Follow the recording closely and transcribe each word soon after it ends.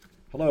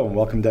Hello and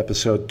welcome to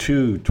episode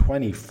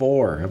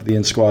 224 of the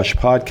In Squash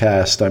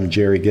podcast. I'm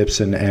Jerry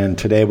Gibson, and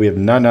today we have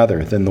none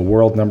other than the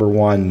world number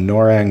one,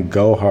 Nouran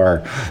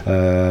Gohar.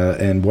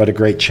 And what a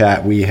great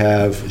chat we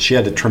have. She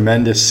had a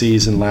tremendous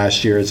season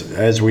last year,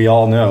 as we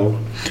all know.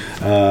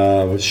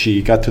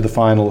 She got to the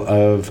final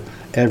of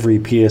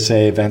every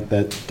PSA event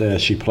that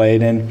she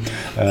played in.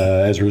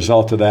 As a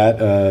result of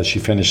that, she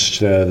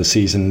finished the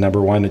season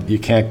number one. You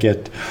can't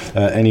get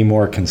any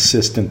more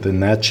consistent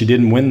than that. She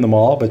didn't win them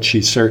all, but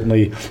she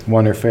certainly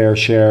won her fair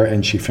share,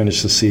 and she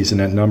finished the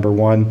season at number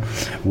one,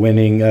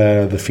 winning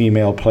the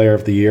Female Player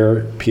of the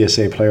Year,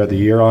 PSA Player of the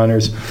Year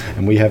honors.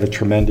 And we have a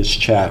tremendous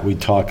chat. We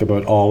talk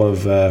about all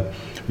of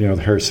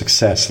her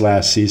success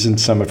last season,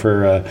 some of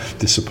her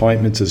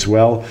disappointments as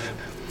well.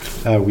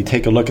 We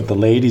take a look at the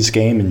ladies'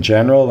 game in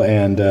general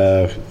and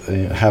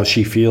how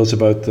she feels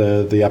about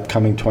the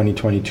upcoming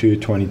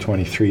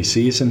 2022-2023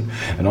 season,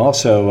 and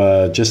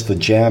also just the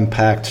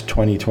jam-packed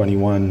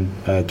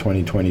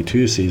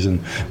 2021-2022 season,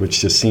 which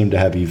just seemed to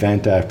have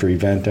event after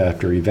event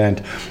after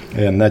event,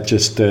 and that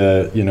just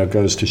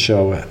goes to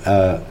show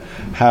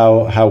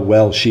how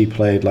well she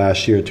played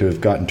last year to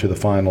have gotten to the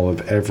final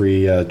of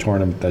every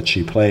tournament that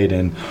she played.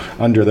 And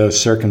under those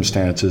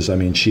circumstances, I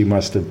mean, she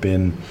must have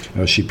been,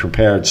 she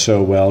prepared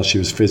so well. She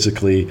was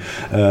physically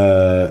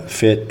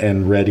fit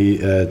and ready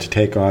to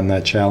take on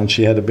that challenge.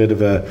 She had a bit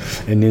of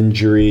an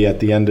injury at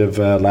the end of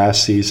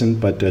last season,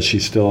 but she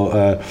still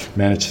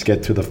managed to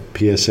get to the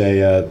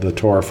PSA, the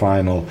tour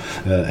final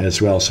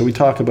as well. So we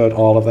talk about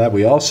all of that.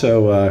 We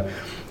also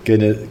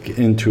get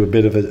into a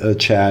bit of a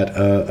chat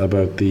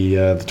about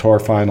the tour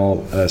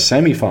final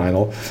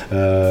semi-final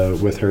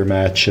with her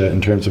match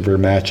in terms of her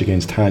match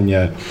against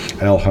Tanya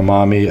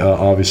El-Hammamy.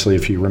 Obviously,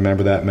 if you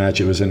remember that match,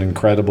 it was an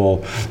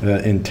incredible,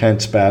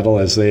 intense battle,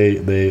 as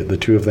the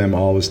two of them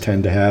always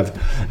tend to have.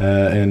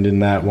 And in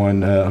that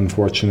one,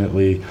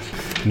 unfortunately,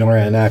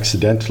 Nouran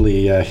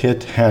accidentally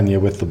hit Hanya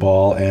with the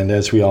ball, and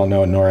as we all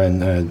know,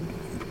 Nouran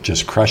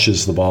just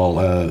crushes the ball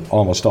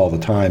almost all the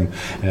time.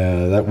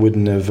 That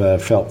wouldn't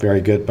have felt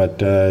very good,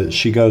 but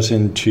she goes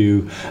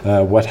into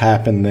what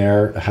happened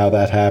there, how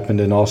that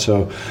happened, and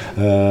also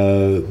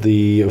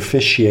the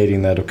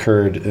officiating that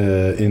occurred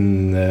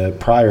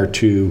prior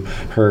to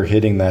her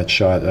hitting that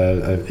shot.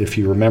 If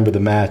you remember the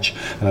match,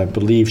 I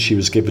believe she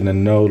was given a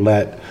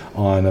no-let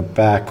on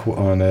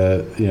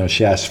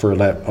she asked for a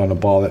let on a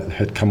ball that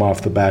had come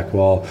off the back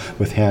wall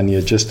with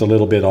Hanya just a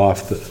little bit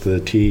off the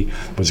tee,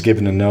 was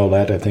given a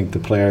no-let. I think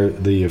the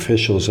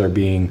officials are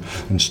being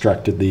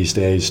instructed these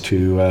days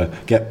to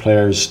get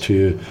players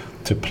to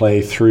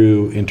play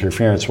through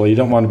interference. Well, you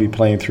don't want to be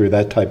playing through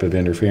that type of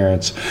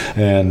interference.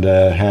 And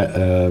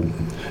the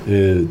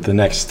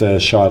next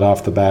shot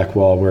off the back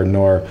wall where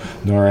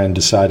Nouran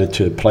decided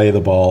to play the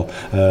ball,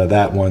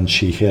 that one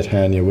she hit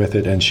Hanya with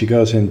it, and she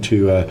goes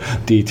into a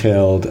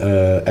detailed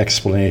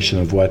explanation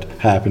of what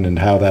happened and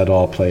how that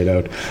all played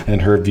out,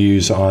 and her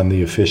views on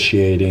the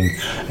officiating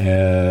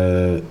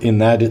in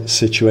that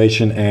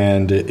situation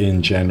and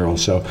in general.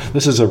 So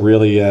this is a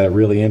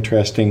really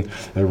interesting,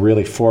 a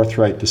really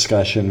forthright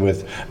discussion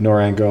with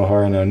Nouran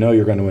Gohar, and I know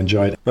you're going to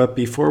enjoy it. But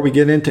before we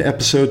get into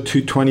episode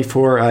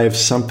 224, I have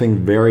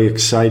something very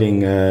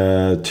exciting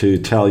to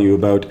tell you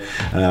about.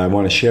 I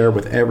want to share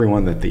with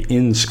everyone that the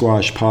In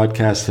Squash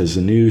podcast has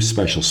a new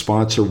special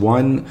sponsor,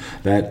 one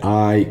that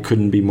I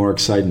couldn't be more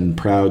excited and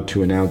proud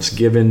to announce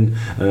given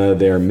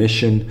their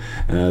mission.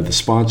 The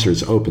sponsor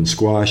is Open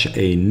Squash,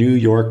 a New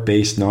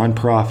York-based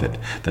nonprofit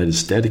that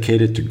is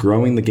dedicated to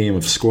growing the game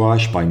of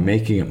squash by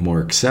making it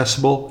more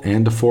accessible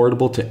and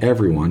affordable to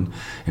everyone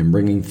and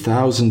bringing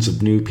thousands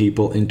of new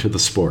people into the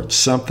sport,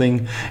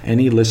 something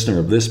any listener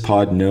of this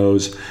pod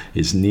knows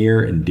is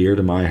near and dear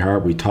to my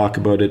heart. We talk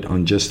about it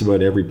on just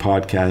about every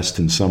podcast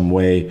in some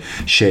way,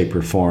 shape,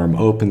 or form.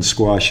 Open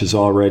Squash is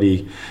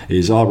already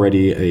a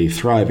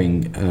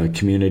thriving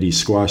community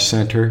squash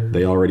center.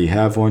 They already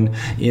have one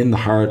in the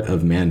heart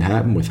of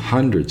Manhattan with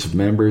hundreds of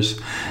members,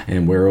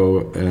 and where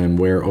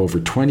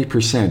over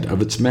 20%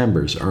 of its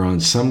members are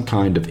on some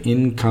kind of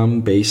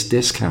income-based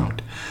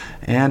discount.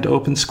 And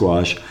Open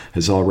Squash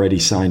has already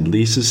signed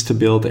leases to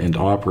build and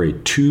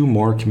operate 2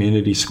 more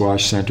community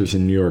squash centers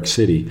in New York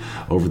City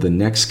over the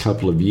next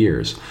couple of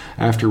years,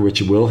 after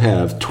which it will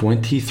have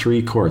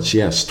 23 courts,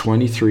 yes,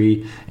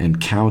 23 and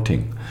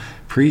counting.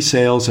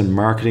 Pre-sales and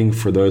marketing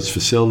for those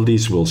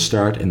facilities will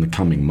start in the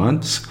coming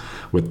months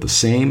with the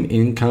same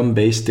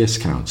income-based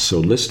discounts. So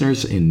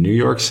listeners in New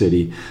York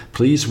City,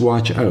 please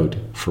watch out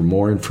for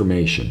more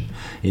information.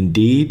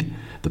 Indeed,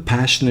 the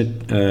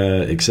passionate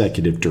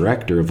executive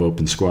director of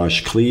Open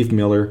Squash, Cleve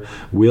Miller,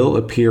 will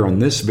appear on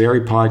this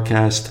very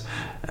podcast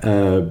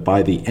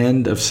by the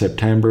end of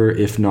September,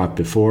 if not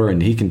before,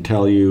 and he can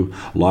tell you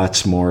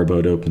lots more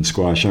about open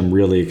squash. I'm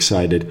really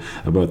excited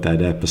about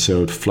that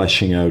episode,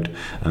 fleshing out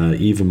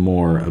even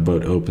more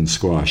about open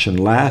squash. And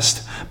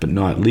last but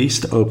not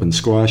least, open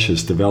squash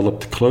has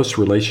developed close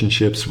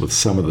relationships with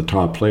some of the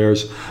top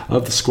players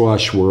of the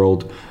squash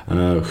world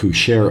who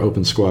share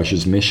open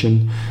squash's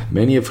mission,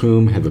 many of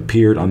whom have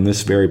appeared on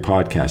this very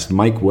podcast.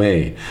 Mike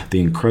Way, the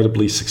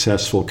incredibly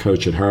successful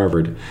coach at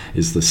Harvard,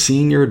 is the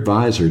senior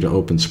advisor to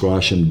open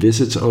squash and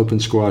visits open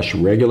squash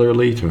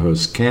regularly to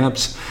host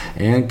camps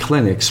and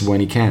clinics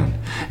when he can.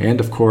 And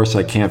of course,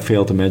 I can't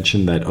fail to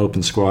mention that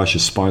open squash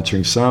is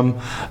sponsoring some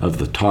of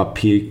the top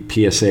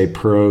PSA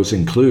pros,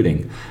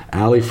 including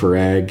Ali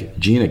Farag,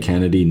 Gina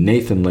Kennedy,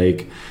 Nathan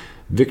Lake,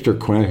 Victor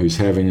Quint, who's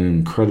having an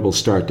incredible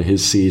start to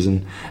his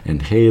season,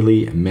 and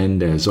Haley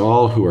Mendez,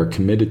 all who are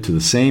committed to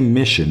the same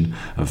mission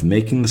of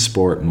making the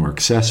sport more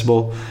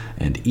accessible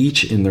and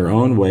each in their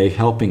own way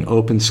helping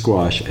open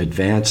squash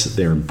advance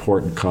their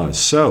important cause.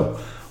 So,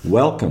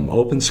 welcome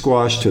Open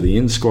Squash to the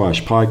In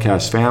Squash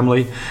podcast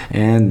family,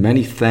 and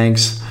many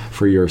thanks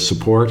for your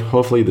support.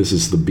 Hopefully this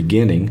is the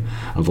beginning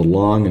of a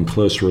long and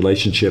close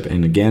relationship.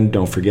 And again,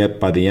 don't forget,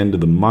 by the end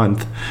of the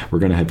month, we're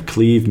going to have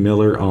Cleve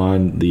Miller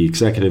on, the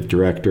executive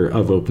director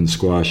of Open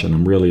Squash, and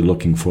I'm really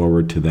looking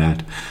forward to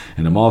that.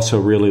 And I'm also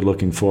really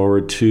looking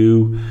forward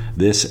to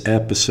this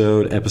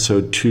episode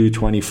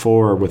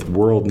 224 with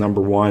world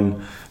number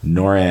one,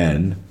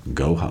 Nouran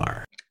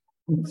Gohar.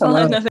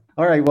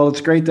 All right. Well,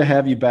 it's great to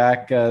have you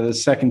back the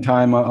second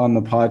time on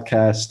the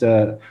podcast,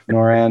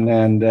 Nouran.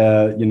 And,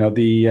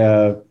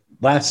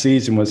 the last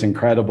season was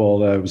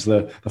incredible. It was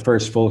the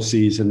first full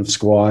season of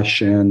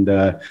squash, and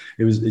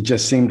it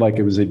just seemed like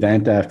it was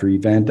event after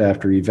event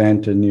after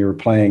event, and you were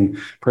playing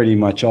pretty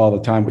much all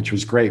the time, which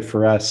was great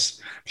for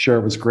us. I'm sure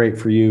it was great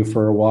for you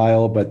for a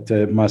while, but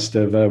it must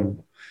have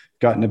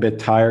gotten a bit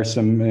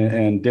tiresome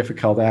and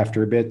difficult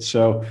after a bit.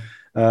 So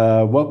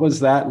what was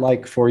that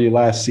like for you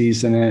last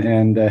season?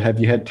 And have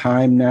you had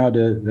time now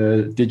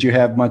did you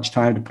have much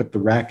time to put the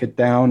racket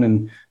down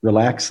and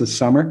relax this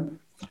summer?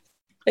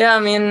 Yeah,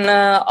 I mean,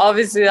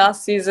 obviously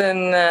last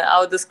season I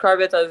would describe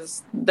it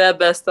as the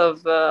best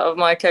of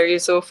my career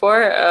so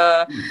far.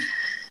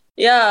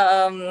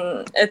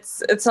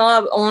 It's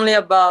not only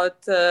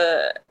about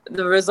the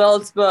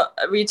results, but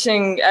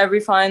reaching every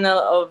final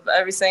of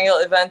every single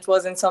event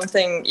wasn't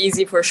something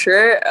easy for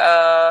sure.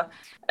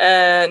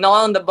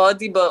 Not on the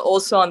body, but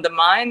also on the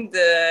mind.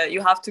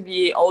 You have to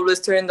be always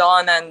turned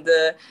on, and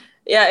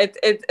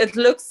it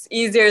looks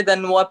easier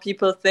than what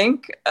people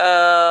think.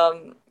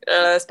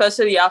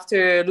 Especially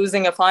after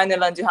losing a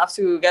final and you have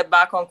to get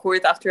back on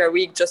court after a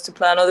week just to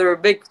play another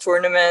big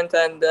tournament.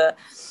 And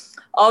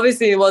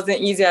obviously it wasn't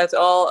easy at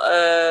all.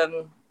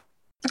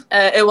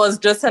 It was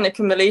just an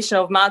accumulation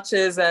of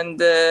matches,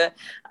 and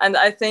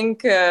I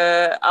think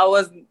I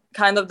was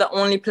kind of the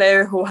only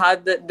player who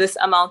had this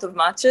amount of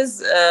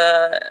matches,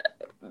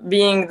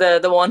 being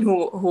the one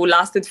who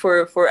lasted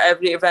for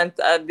every event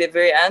at the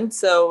very end.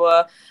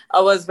 So I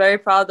was very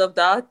proud of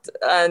that.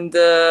 And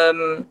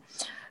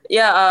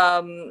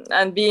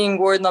and being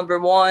world number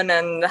one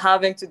and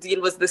having to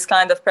deal with this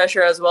kind of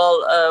pressure as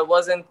well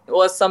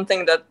was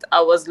something that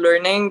I was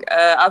learning.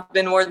 I've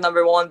been world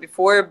number one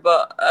before,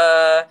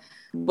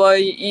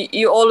 but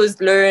you always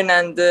learn,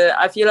 and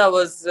I feel I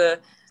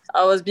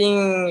was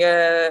being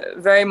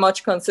very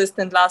much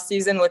consistent last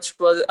season,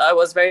 I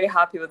was very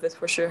happy with it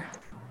for sure.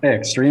 Yeah,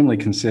 extremely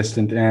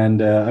consistent.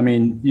 And I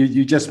mean,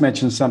 you just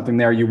mentioned something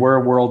there. You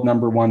were world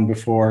number one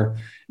before,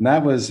 and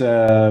that was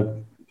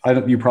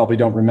you probably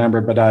don't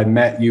remember, but I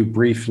met you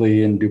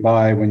briefly in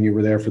Dubai when you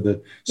were there for the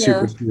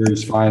Super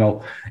Series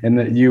final, and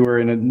that you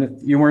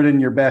weren't in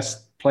your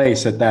best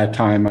place at that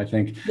time, I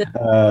think.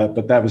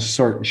 But that was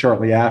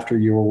shortly after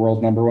you were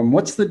world number one.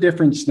 What's the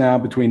difference now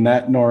between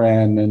that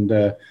Nouran and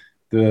the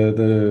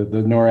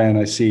Nouran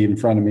I see in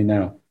front of me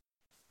now?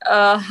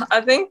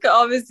 I think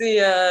obviously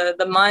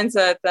the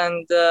mindset,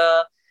 and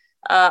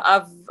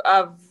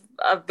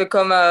I've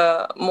become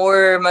a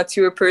more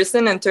mature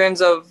person in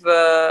terms of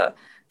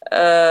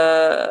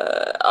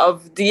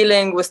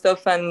dealing with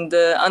stuff and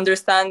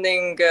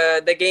understanding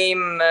the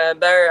game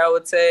better, I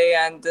would say,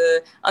 and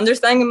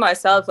understanding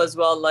myself as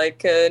well,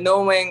 like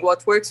knowing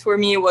what works for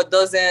me, what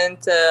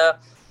doesn't,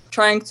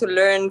 trying to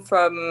learn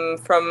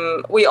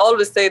from we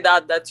always say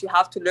that you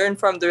have to learn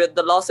from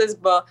the losses,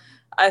 but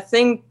I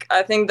think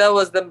that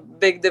was the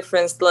big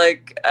difference.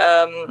 Like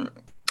I'm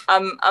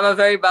a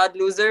very bad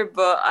loser,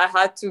 but I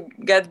had to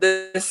get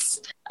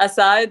this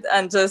aside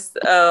and just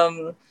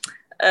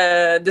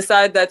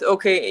decide that,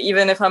 okay,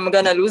 even if I'm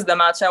gonna lose the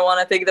match, I want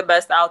to take the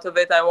best out of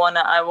it. I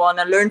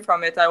wanna learn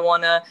from it. I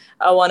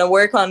wanna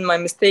work on my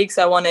mistakes.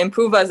 I want to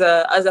improve as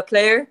a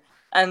player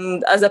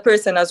and as a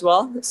person as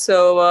well.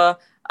 So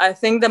I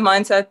think the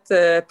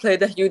mindset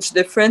played a huge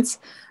difference.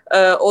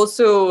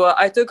 Also,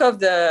 I took off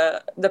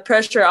the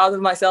pressure out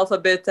of myself a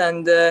bit,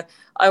 and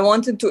I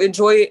wanted to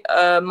enjoy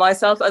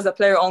myself as a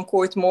player on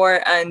court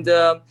more. And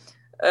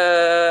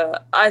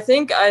I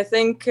think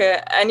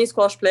any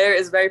squash player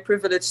is very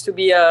privileged to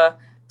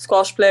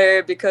squash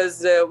player because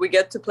we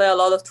get to play a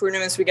lot of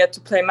tournaments, we get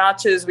to play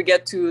matches, we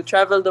get to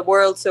travel the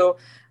world. So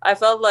I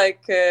felt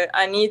like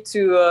I need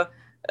to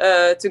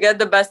get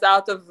the best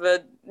out of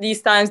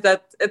these times,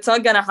 that it's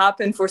not gonna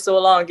happen for so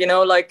long.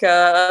 Like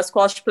a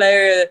squash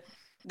player,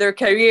 their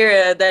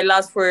career, they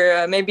last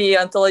for maybe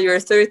until you're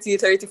 30,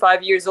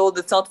 35 years old.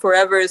 It's not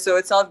forever, so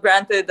it's not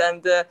granted.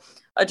 And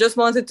I just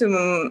wanted to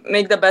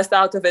make the best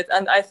out of it.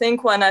 And I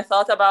think when I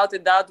thought about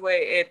it that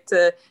way,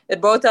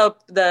 it brought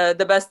up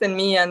the best in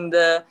me. And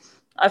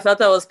I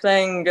felt I was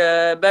playing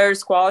better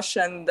squash,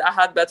 and I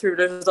had better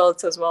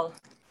results as well.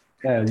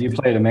 Yeah, you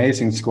played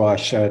amazing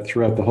squash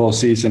throughout the whole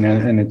season,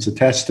 and it's a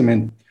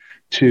testament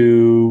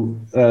to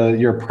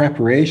your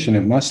preparation.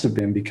 It must have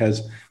been,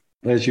 because,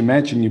 as you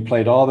mentioned, you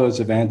played all those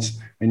events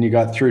and you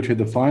got through to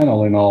the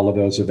final in all of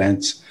those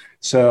events.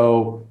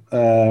 So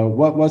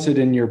what was it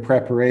in your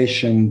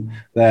preparation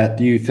that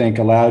you think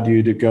allowed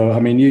you to go? I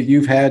mean,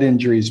 you've had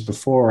injuries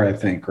before, I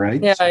think,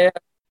 right? Yeah.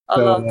 A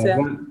lot,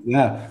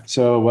 yeah.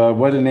 So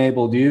what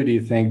enabled you, do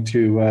you think,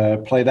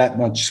 to play that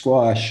much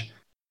squash?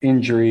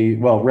 Injury,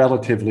 well,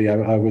 relatively,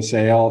 I would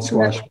say all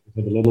squash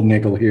with a little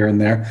niggle here and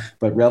there,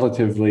 but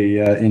relatively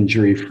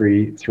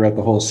injury-free throughout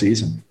the whole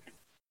season.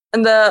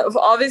 And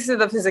obviously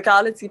the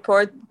physicality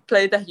part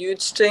played a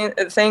huge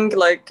thing.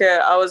 Like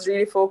I was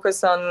really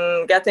focused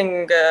on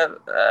getting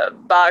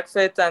back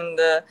fit, and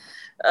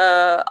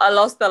I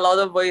lost a lot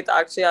of weight.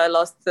 Actually, I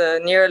lost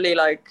nearly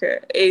like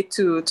 8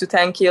 to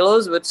 10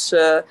 kilos, which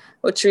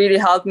really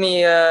helped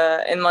me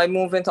in my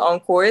movement on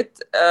court.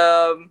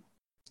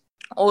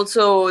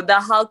 Also,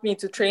 that helped me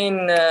to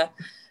train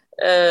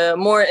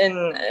more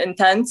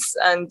intense,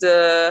 and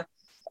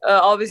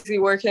obviously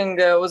working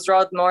with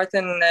Rod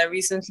Norton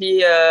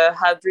recently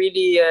had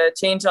really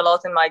changed a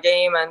lot in my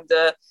game, and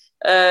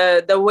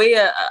the way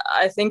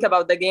I think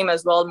about the game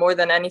as well, more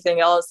than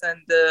anything else.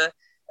 And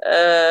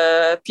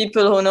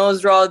people who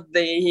knows Rod,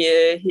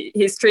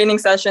 his training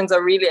sessions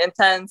are really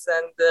intense,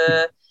 and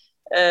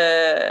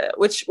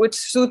which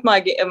suit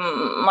my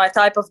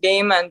type of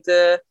game. And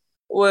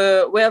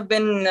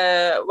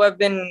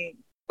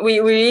we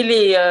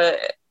really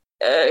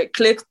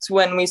clicked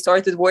when we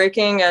started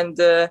working, and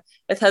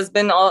it has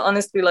been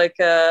honestly like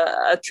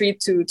a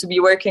treat to be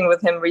working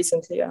with him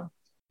recently. Yeah.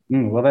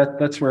 Well,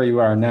 that's where you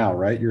are now,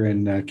 right? You're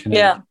in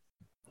Connecticut.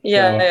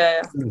 Yeah.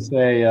 I was going to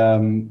say,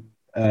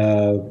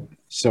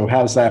 so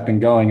how's that been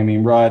going? I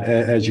mean, Rod,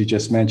 as you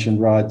just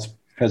mentioned, Rod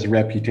has a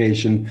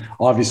reputation,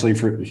 obviously,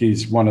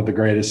 he's one of the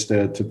greatest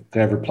to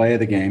ever play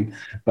the game,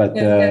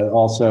 but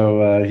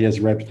also he has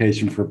a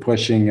reputation for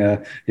pushing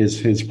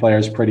his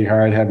players pretty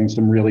hard, having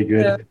some really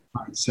good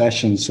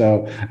sessions.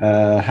 So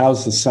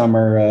how's the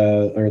summer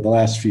or the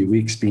last few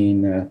weeks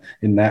been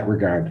in that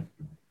regard?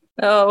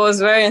 Oh, it was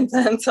very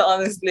intense,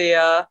 honestly.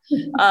 I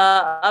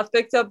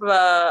picked up,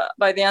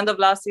 by the end of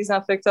last season, I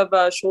picked up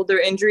a shoulder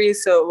injury.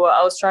 So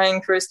I was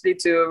trying firstly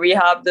to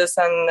rehab this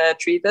and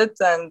treat it.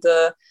 And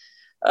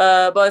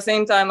but at the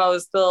same time, I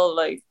was still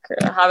like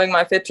having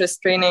my fitness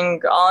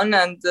training on.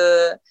 And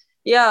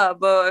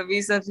but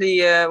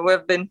recently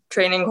we've been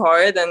training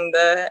hard, and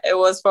it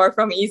was far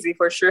from easy,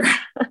 for sure.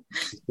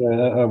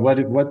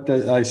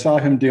 I saw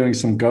him doing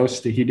some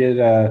ghosting. He did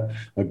a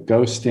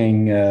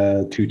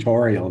ghosting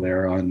tutorial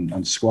there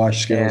on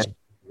squash skills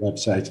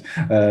websites.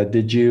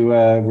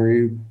 Were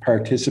you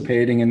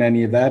participating in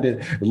any of that?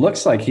 It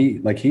looks like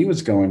he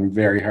was going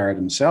very hard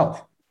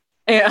himself.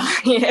 Yeah,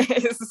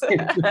 yes.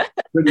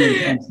 Pretty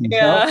intense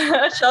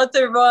himself.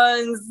 Shutter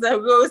runs,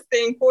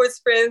 ghosting, court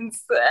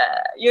sprints,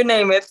 you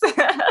name it.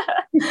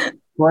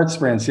 Court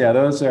sprints, yeah,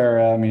 those are.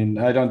 I mean,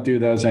 I don't do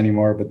those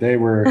anymore, but they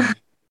were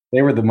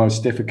the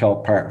most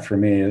difficult part for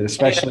me,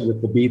 especially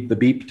with the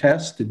beep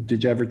test.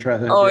 Did you ever try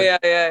that? Oh yeah.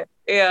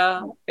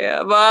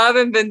 But I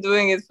haven't been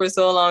doing it for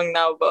so long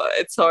now, but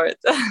it's hard.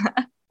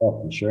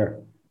 Oh, for sure.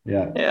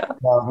 Yeah.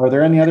 Are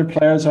there any other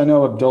players? I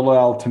know Abdullah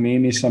Al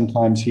Tamimi.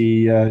 Sometimes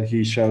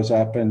he shows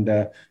up, and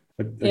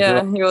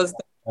he was.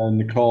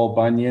 Nicole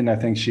Bunyan, I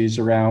think she's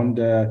around.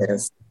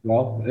 Yes.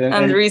 Well,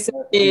 and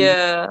recently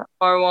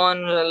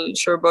Marwan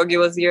Shorbogi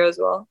was here as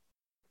well.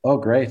 Oh,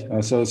 great!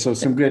 So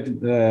some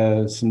good,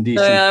 some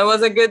decent. It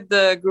was a good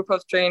group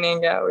of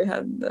training. Yeah, we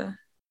had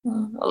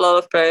a lot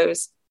of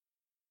players.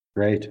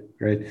 Great.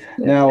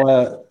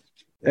 Now,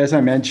 as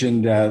I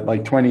mentioned,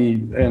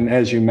 and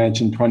as you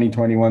mentioned,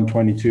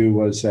 2021-22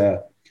 was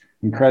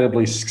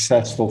incredibly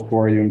successful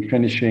for you in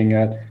finishing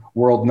at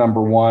world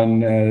number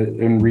one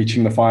and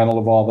reaching the final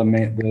of all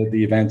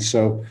the events.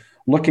 So,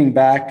 looking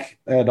back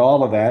at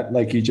all of that,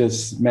 like you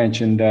just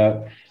mentioned,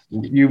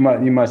 you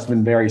must have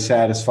been very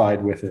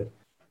satisfied with it.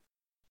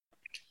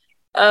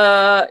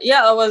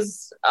 I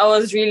was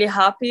really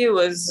happy. It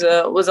was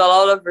a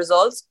lot of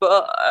results,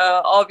 but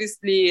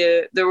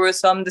obviously there were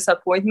some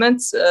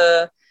disappointments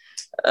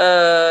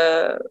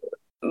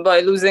by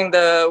losing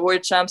the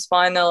World Champs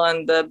final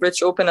and the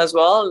British Open as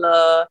well.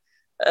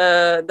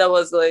 That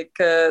was like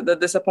the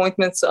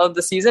disappointments of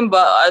the season,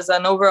 but as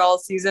an overall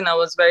season, I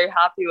was very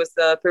happy with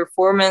the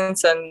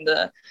performance and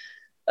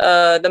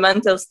the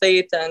mental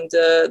state and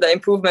the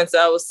improvements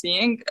that I was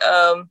seeing.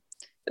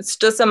 it's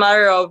just a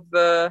matter of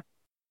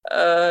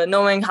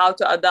knowing how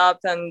to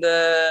adapt and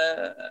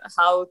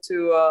how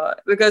to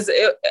because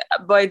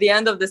by the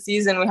end of the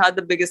season we had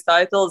the biggest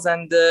titles,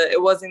 and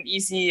it wasn't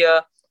easy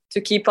to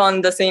keep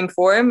on the same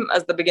form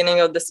as the beginning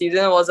of the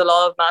season. It was a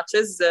lot of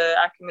matches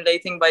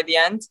accumulating by the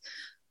end.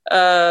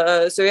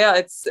 So yeah,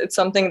 it's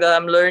something that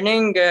I'm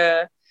learning.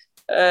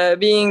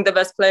 Being the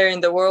best player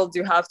in the world,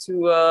 you have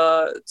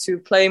to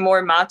play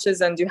more matches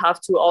and you have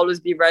to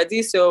always be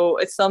ready. So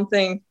it's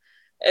something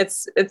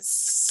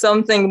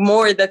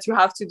more that you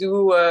have to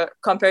do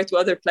compared to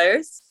other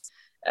players.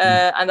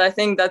 And I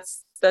think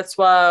that's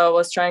why I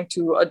was trying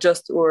to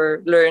adjust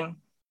or learn.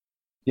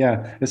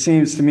 Yeah, it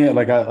seems to me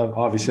like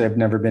obviously I've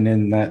never been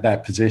in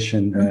that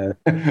position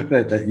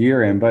that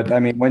you're in, but I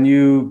mean, when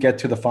you get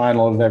to the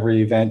final of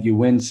every event, you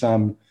win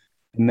some,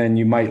 and then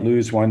you might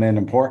lose one, an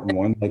important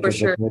one, like For at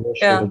sure. the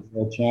British or Yeah. the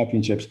World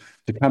Championships.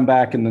 To come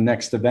back in the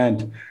next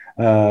event,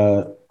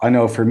 I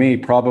know for me,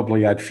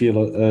 probably I'd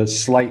feel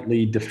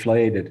slightly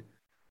deflated.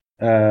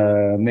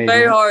 Maybe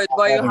Very hard,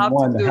 but you having have to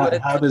won. do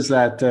it. How does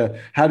that?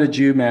 How did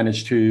you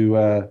manage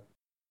to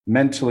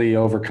mentally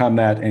overcome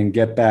that and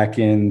get back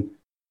in?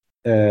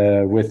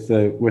 With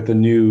a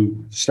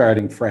new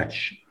starting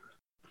fresh.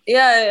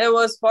 Yeah, it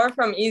was far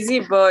from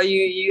easy, but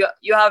you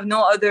have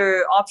no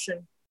other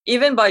option.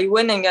 Even by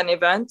winning an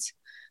event,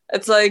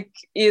 it's like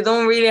you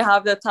don't really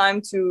have the time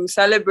to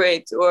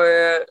celebrate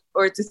or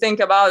to think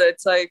about it.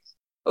 It's like,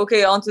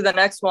 okay, on to the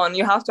next one.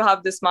 You have to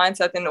have this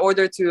mindset in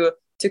order to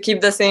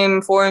keep the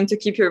same form, to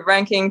keep your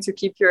ranking, to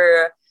keep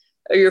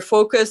your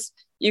focus.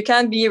 You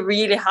can't be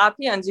really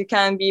happy and you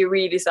can't be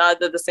really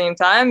sad at the same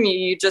time.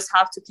 You just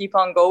have to keep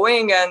on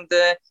going, and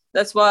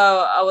that's what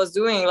I was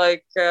doing.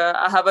 Like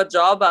I have a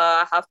job,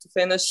 I have to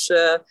finish.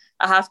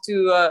 I have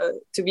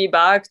to be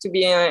back, to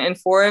be in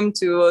form,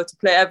 to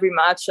play every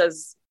match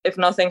as if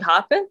nothing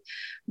happened.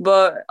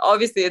 But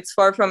obviously, it's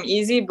far from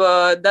easy.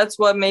 But that's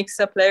what makes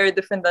a player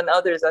different than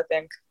others, I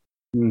think.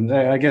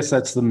 I guess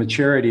that's the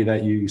maturity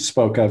that you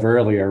spoke of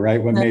earlier, right?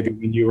 When maybe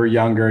when you were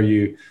younger,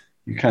 you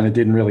kind of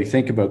didn't really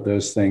think about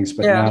those things,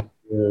 but Yeah. now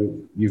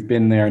you've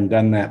been there and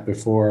done that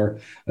before.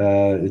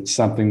 It's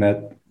something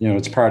that,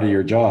 it's part of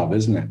your job,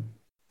 isn't it?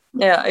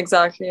 Yeah,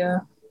 exactly. Yeah.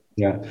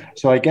 Yeah.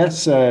 So I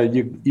guess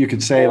you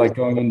could say, like,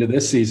 going into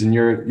this season,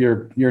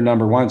 you're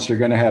number one, so you're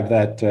going to have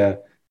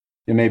that.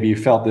 Maybe you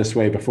felt this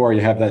way before.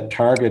 You have that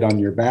target on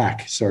your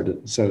back, sort of,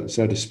 so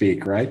to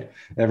speak, right?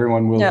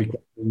 Everyone will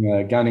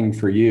be gunning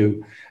for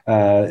you.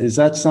 Is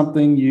that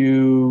something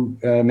you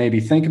maybe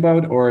think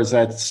about, or is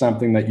that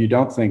something that you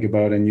don't think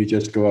about and you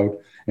just go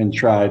out and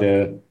try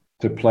to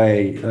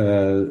play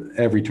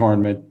every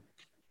tournament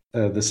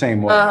the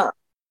same way?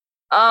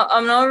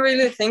 I'm not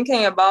really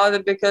thinking about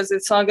it because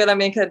it's not gonna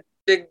make a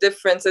big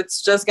difference.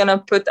 It's just gonna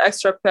put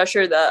extra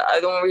pressure that I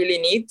don't really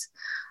need.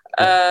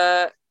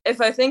 If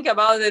I think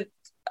about it,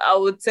 I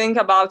would think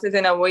about it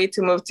in a way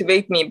to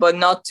motivate me, but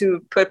not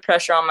to put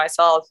pressure on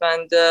myself.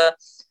 And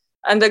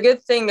the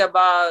good thing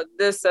about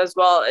this as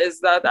well is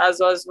that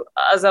as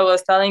I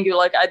was telling you,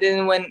 like, I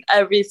didn't win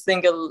every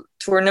single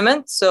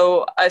tournament,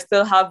 so I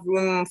still have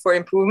room for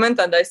improvement,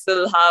 and I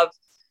still have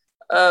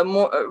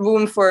more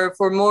room for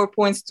more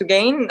points to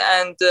gain.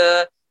 And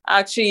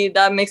actually,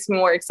 that makes me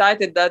more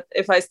excited that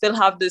if I still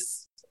have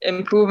this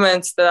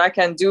improvements that I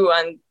can do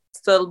and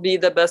still be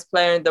the best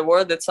player in the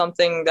world, it's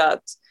something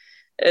that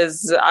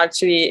is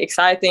actually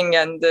exciting,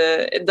 and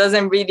it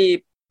doesn't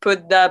really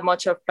put that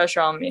much of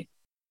pressure on me.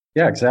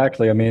 Yeah,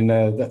 exactly. I mean,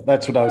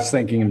 that's what I was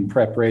thinking in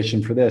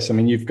preparation for this. I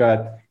mean, you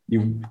got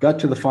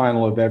to the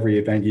final of every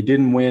event. You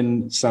didn't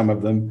win some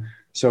of them,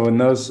 so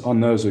on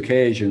those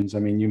occasions, I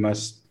mean, you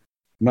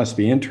must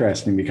be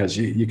interesting because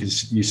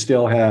you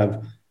still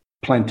have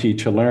plenty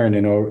to learn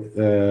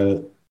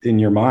in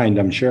your mind,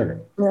 I'm sure.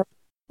 Yeah.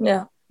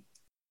 Yeah.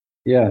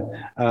 Yeah.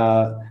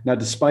 Now,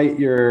 despite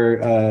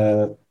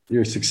your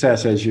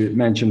success, as you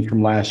mentioned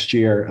from last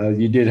year,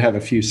 you did have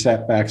a few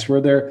setbacks.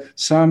 Were there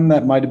some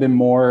that might have been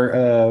more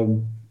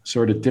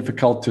sort of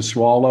difficult to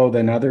swallow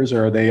than others,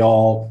 or are they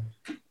all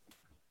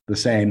the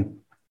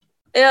same?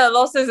 Yeah,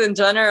 losses in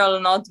general are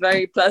not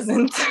very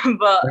pleasant,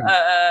 but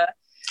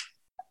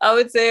I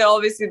would say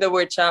obviously the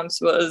World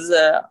Champs was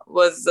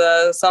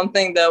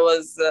something that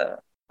was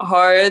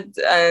hard,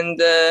 and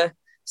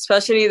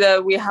especially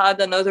that we had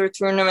another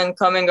tournament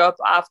coming up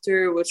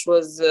after, which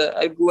was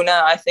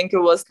Aguna. I think it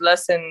was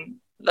less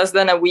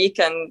than a week,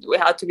 and we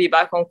had to be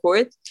back on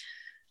court.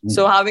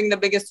 So having the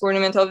biggest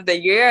tournament of the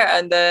year,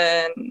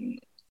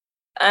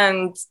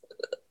 and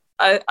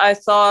I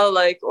thought,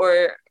 like,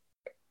 or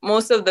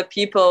most of the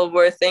people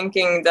were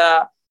thinking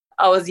that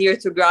I was here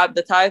to grab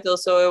the title.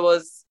 So it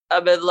was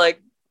a bit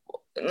like,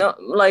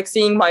 like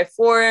seeing my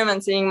form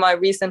and seeing my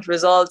recent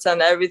results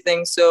and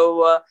everything.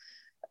 So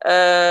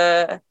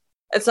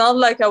it's not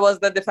like I was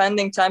the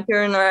defending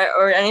champion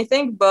or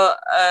anything, but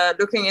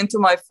looking into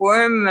my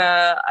form,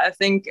 I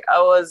think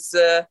I was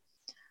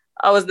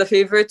the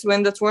favorite to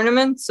win the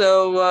tournament.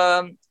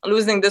 So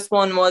losing this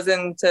one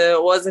wasn't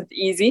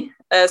easy,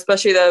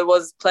 especially that it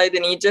was played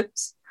in Egypt.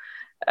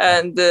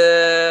 And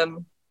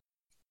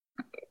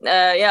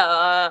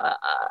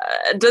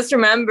just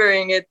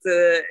remembering it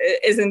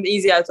isn't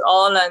easy at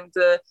all, and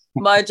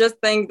but I just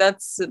think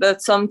that's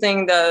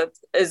something that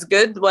is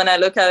good when I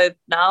look at it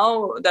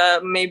now.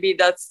 That maybe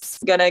that's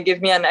gonna give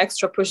me an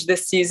extra push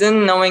this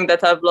season, knowing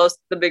that I've lost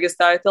the biggest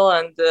title,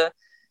 and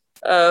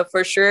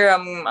for sure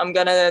I'm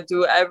gonna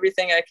do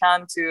everything I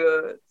can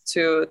to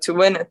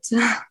win it.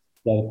 Get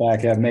it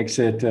back. That makes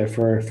it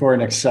for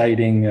an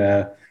exciting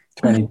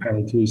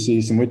 2022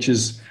 season, which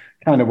is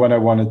kind of what I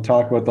want to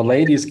talk about. The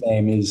ladies'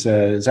 game is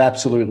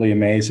absolutely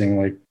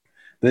amazing. Like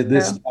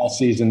this past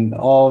season,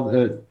 all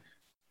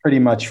pretty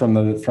much from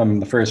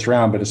the first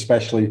round, but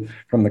especially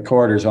from the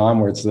quarters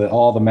onwards,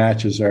 all the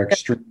matches are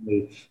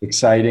extremely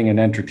exciting and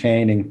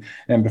entertaining.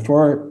 And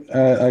before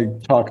I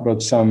talk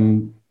about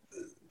some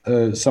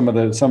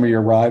of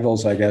your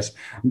rivals, I guess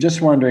I'm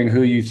just wondering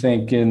who you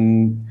think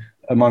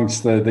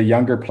amongst the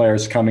younger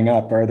players coming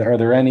up. Are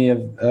there any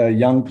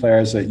young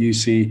players that you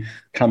see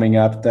coming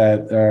up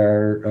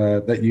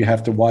that you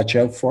have to watch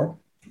out for?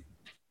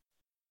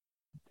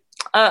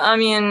 I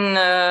mean,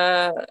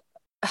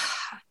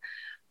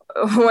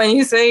 when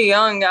you say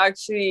young,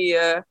 actually,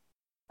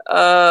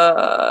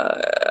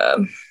 I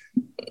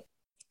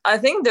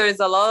think there's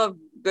a lot of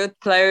good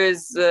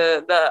players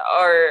that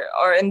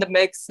are in the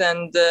mix,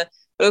 and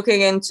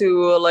looking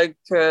into like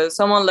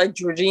someone like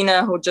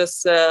Georgina, who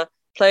just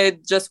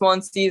played just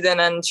one season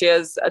and she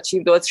has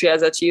achieved what she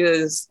has achieved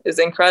is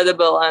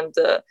incredible. And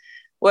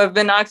we've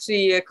been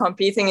actually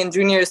competing in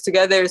juniors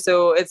together,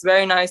 so it's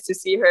very nice to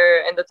see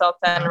her in the top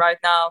 10 right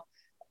now.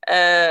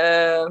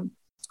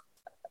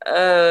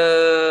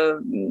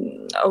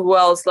 Who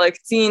else? Like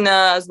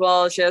Tina as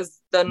well. She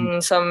has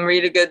done some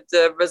really good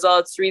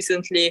results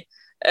recently.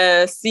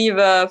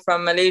 Siva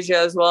from Malaysia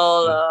as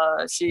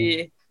well.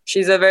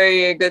 She's a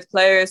very good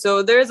player.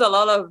 So there's a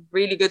lot of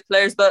really good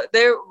players, but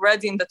they're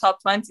already in the top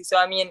 20. So,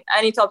 I mean,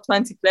 any top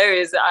 20 player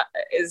is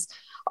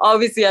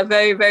obviously a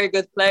very, very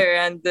good player.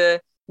 And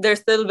they're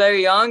still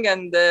very young,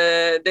 and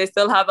they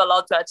still have a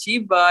lot to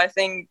achieve. But I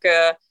think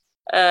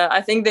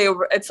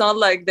it's not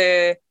like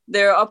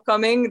they're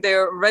upcoming.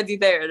 They're already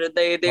there.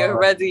 They are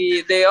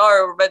already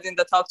in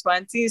the top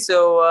 20.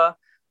 So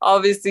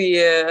obviously,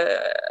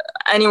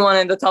 anyone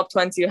in the top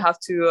 20, you have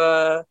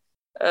to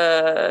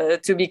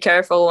be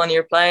careful when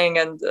you're playing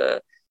and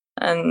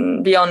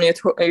be on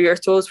your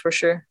toes for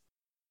sure.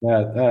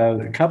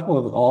 Yeah, a couple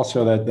of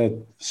also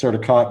that sort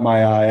of caught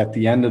my eye at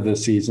the end of the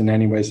season,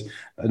 anyways.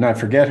 And I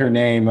forget her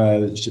name.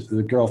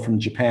 The girl from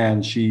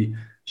Japan. She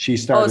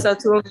started. Oh,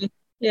 Satumi.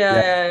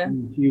 Yeah.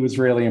 She was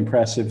really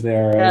impressive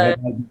there. I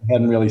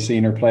hadn't really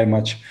seen her play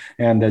much.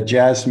 And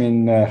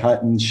Jasmine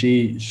Hutton,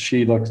 she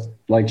looks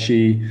like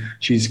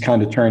she's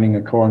kind of turning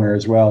a corner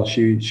as well.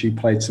 She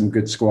played some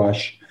good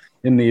squash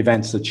in the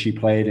events that she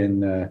played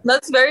in.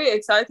 That's very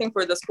exciting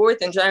for the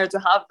sport in general, to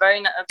have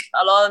a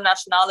lot of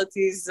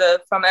nationalities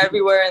from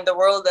everywhere in the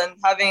world, and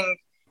having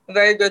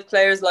very good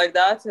players like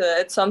that.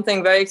 It's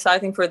something very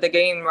exciting for the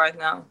game right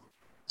now.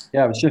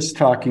 Yeah, I was just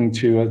talking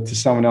to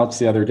someone else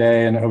the other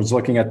day, and I was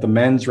looking at the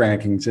men's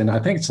rankings, and I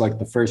think it's like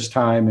the first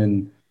time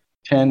in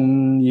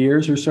 10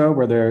 years or so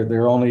where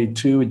there are only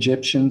 2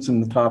 Egyptians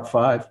in the top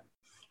 5.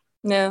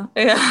 Yeah.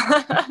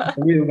 I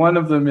mean, one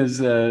of them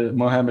is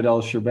Mohamed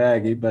El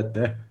Shorbagy, but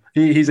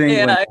he's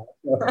England.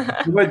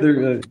 Yeah. So,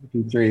 there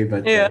 3,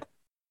 but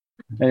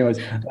anyways,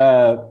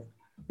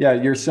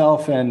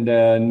 yourself and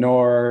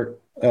Noor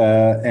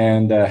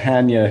and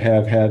Hanya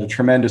have had a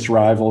tremendous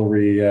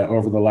rivalry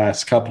over the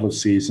last couple of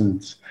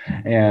seasons.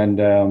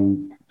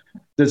 And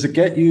does it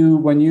get you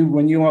when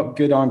you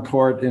get on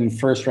court in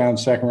first round,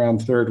 second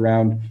round, third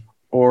round,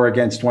 or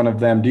against one of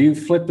them? Do you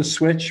flip the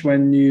switch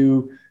when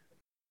you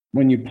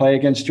play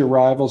against your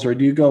rivals, or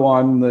do you go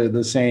on with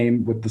the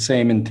same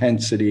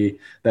intensity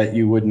that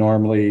you would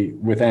normally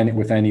with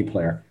any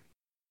player?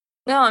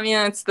 No, I mean,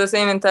 it's the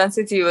same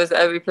intensity with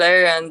every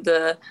player, and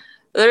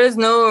there is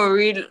no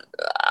real.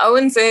 I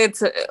wouldn't say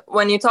it's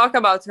when you talk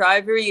about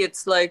rivalry,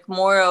 it's like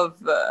more of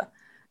it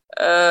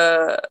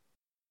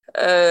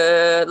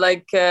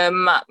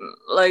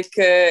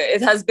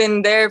has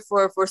been there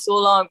for so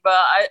long. But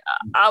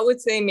I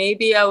would say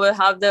maybe I will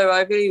have the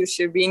rivalry with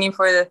Sherbini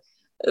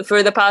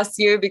for the past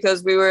year,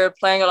 because we were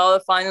playing a lot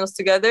of finals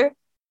together.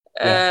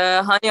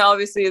 Hanya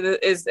obviously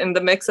is in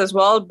the mix as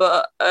well,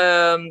 but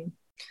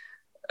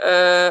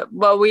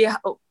we.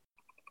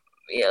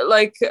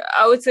 Like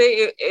I would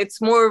say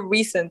it's more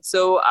recent,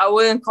 so I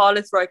wouldn't call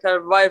it like a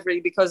rivalry,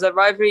 because a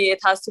rivalry,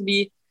 it has to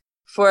be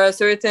for a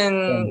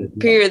certain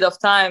period of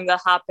time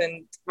that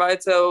happened,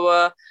 right?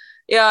 So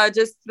I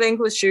just think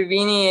with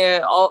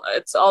Sherbini,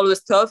 it's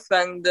always tough,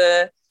 and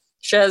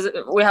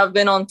we have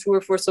been on tour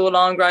for so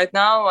long right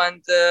now,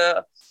 and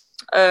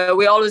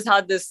we always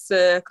had this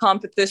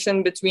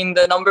competition between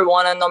the number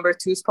 1 and number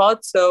 2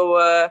 spot,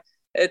 so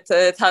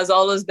it has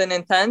always been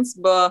intense,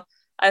 but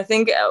I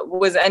think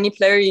with any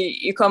player,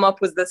 you come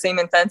up with the same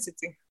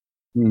intensity.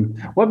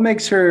 What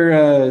makes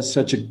her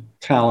such a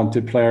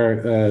talented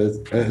player,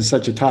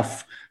 such a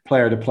tough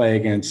player to play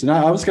against? And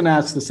I was going to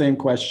ask the same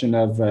question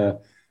of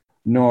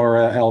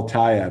Nora El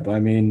Tayeb. I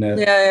mean,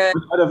 Yeah,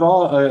 out of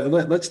all,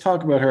 let's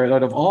talk about her.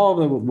 Out of all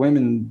the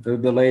women,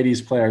 the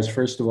ladies players,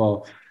 first of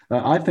all,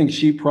 I think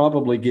she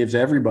probably gives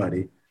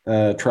everybody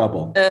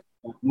trouble yeah.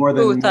 more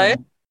Who, than, Ty?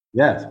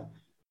 yes.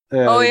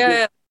 Oh, Uh, yeah,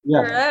 yeah.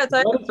 Sure, yeah. yeah,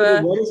 Ty.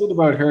 What is it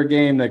about her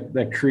game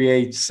that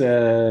creates,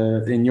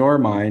 in your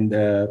mind,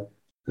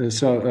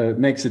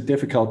 makes it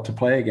difficult to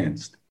play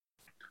against?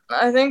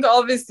 I think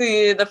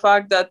obviously the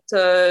fact that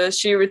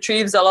she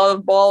retrieves a lot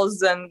of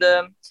balls and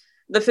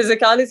the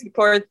physicality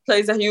part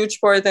plays a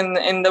huge part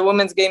in the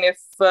women's game. If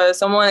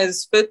someone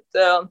is fit,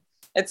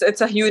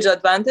 it's a huge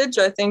advantage,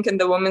 I think, in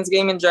the women's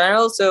game in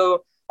general.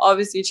 So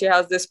obviously she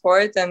has this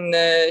part, and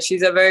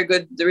she's a very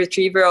good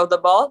retriever of the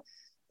ball.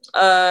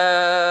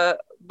 Uh,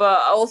 but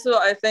also,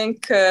 I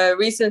think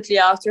recently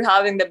after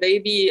having the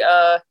baby,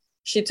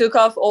 she took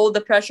off all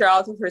the pressure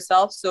out of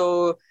herself.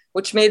 So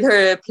which made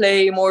her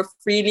play more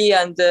freely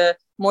and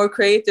more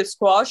creative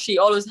squash. She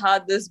always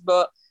had this,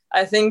 but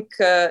I think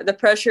the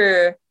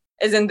pressure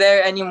isn't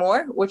there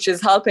anymore, which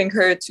is helping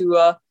her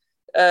to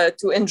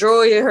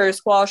enjoy her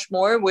squash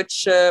more,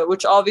 which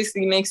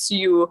obviously makes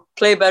you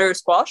play better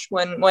squash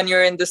when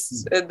you're in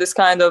this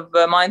kind of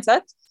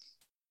mindset.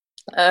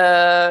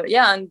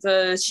 Yeah, and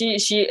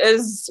she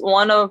is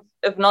one of,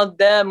 if not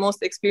the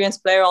most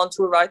experienced player on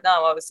tour right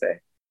now, I would say.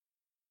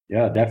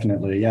 Yeah,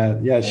 definitely. Yeah,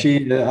 yeah.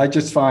 I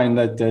just find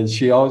that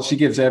she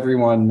gives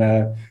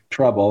everyone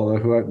trouble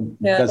who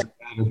Yeah, doesn't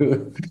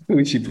matter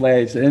who she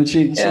plays, and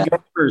she yeah,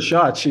 goes for her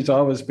shots. She's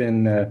always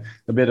been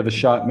a bit of a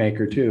shot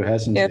maker too,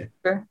 hasn't yeah, she?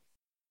 sure.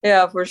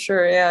 Yeah, for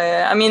sure. Yeah,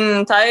 yeah. I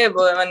mean, Taib,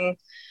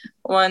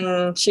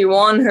 when she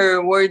won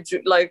her world,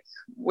 like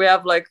we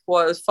have like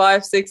what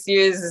 5 6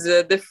 years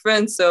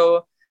difference,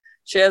 so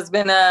she has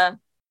been a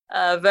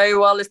very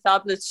well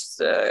established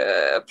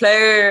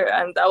player,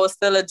 and I was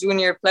still a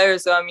junior player.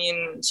 So I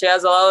mean, she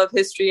has a lot of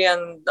history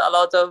and a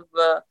lot of.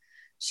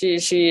 She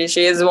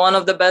is one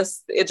of the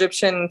best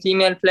Egyptian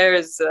female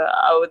players,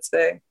 I would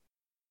say.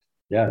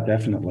 Yeah,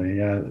 definitely.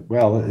 Yeah.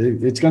 Well,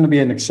 it's going to be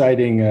an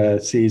exciting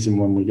season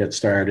when we get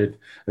started.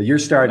 You're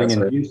starting That's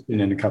in right. Houston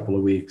in a couple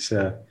of weeks.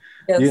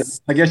 Yes.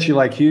 I guess you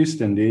like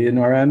Houston, do you,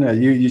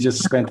 Noran? You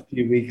just spent a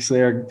few weeks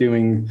there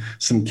doing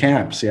some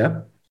camps,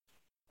 yeah?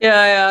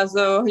 Yeah, yeah.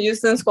 So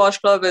Houston Squash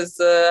Club is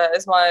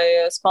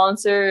my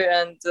sponsor,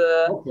 and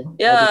Okay.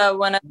 yeah,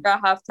 whenever I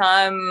have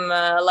time,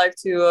 I like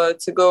to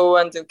go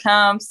and do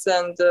camps,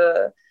 and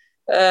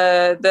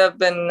they've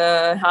been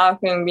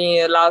having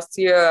me last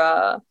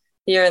year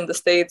here in the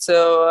States.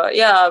 So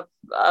yeah,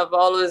 I've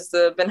always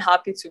been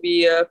happy to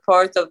be a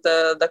part of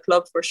the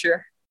club for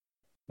sure.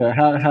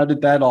 How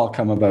did that all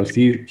come about?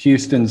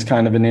 Houston's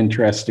kind of an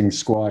interesting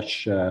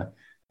squash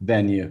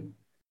venue.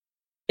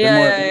 Yeah,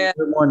 yeah, yeah.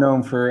 They're more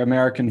known for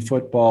American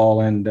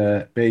football and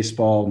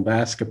baseball and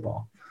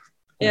basketball.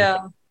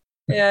 Yeah,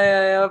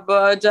 yeah.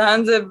 But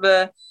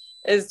Johannesburg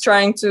is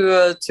trying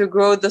to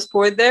grow the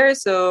sport there,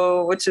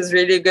 so which is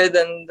really good,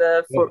 and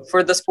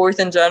for the sport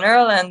in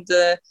general. And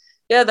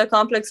yeah, the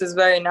complex is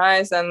very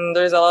nice, and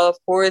there's a lot of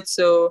courts.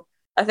 So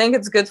I think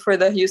it's good for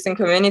the Houston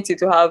community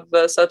to have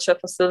such a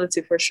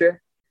facility for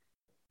sure.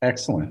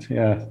 Excellent.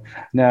 Yeah.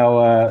 Now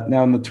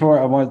on the tour,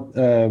 I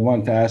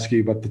want to ask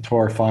you about the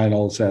tour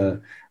finals,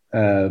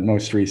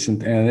 most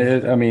recent,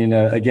 and I mean,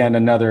 again,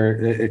 another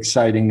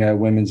exciting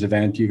women's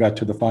event. You got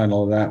to the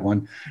final of that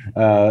one.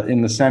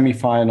 In the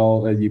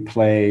semifinal, you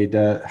played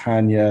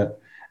Hania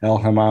El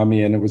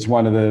Hamami, and it was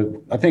one of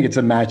the. I think it's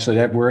a match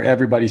that where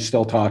everybody's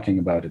still talking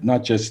about it,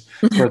 not just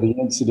for the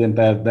incident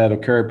that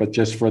occurred, but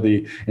just for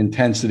the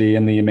intensity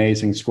and the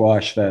amazing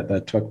squash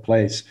that took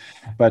place.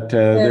 But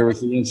Yeah. there was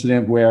the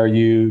incident where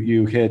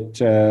you hit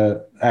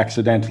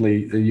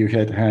accidentally you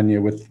hit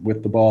Hanya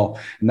with the ball,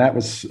 and that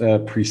was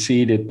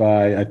preceded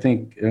by, I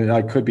think,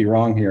 I could be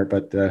wrong here,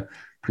 but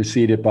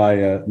preceded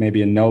by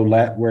maybe a no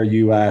let, where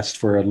you asked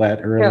for a let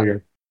Yeah.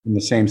 earlier in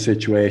the same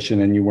situation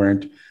and you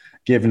weren't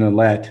given a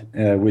let,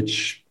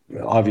 which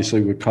obviously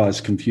would cause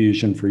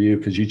confusion for you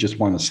because you just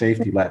want a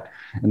safety let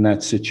in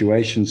that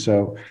situation.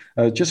 So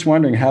just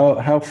wondering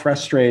how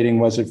frustrating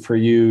was it for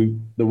you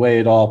the way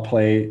it all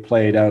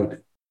played out?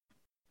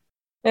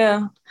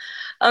 Yeah.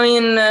 I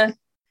mean,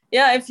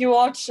 yeah, if you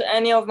watch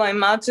any of my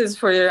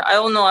matches I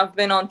don't know, I've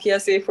been on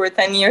PSA for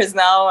 10 years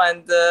now.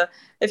 And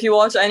if you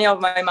watch any of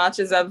my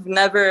matches, I've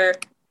never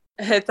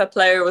hit a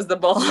player with the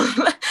ball,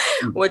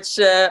 which,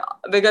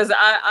 because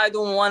I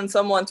don't want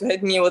someone to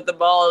hit me with the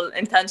ball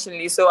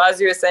intentionally. So as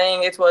you're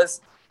saying, it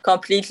was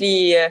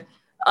completely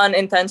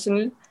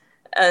unintentional.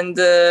 And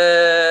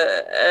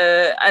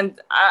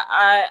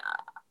I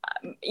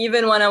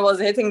even when I was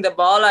hitting the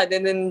ball, I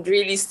didn't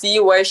really see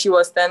where she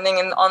was standing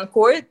on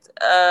court.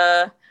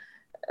 Yeah,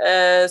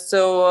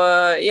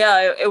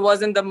 it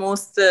wasn't the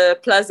most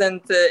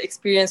pleasant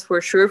experience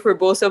for sure for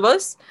both of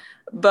us.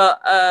 But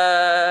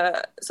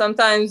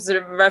sometimes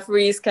the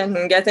referees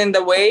can get in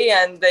the way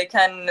and they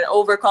can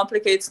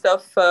overcomplicate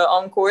stuff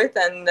on court.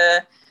 And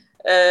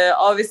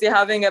obviously,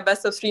 having a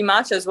best of three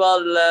match as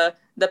well,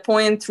 the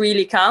point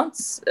really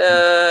counts.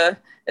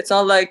 It's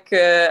not like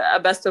a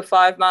best of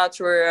five match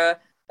where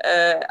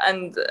But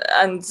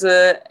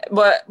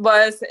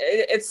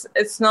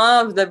it's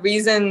not the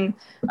reason.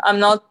 I'm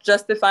not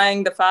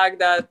justifying the fact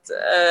that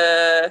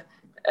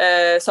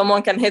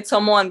someone can hit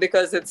someone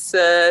because it's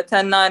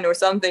 10-9 or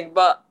something.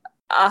 But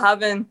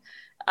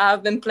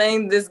I've been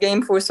playing this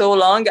game for so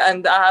long,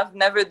 and I have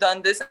never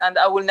done this, and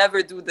I will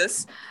never do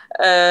this.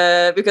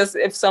 Because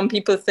if some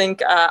people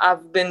think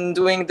I've been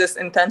doing this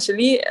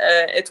intentionally,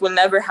 it will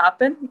never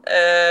happen.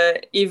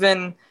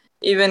 Even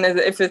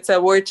if it's a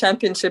world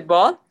championship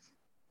ball.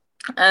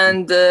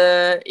 And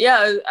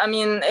I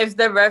mean, if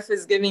the ref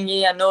is giving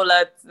me a no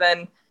let,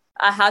 then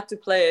I had to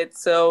play it.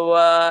 So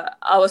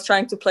I was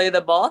trying to play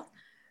the ball,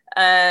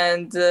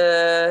 and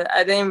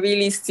I didn't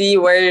really see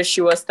where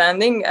she was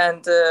standing,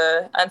 and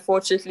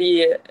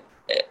unfortunately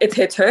it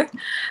hit her.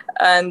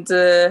 And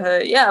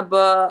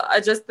but I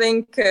just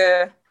think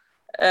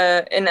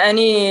in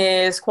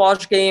any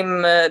squash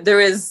game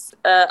there is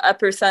a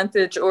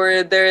percentage,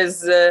 or there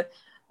is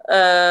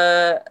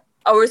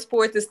our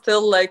sport is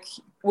still like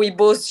we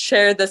both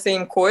share the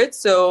same court,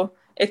 so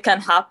it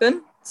can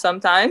happen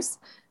sometimes.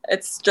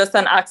 It's just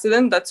an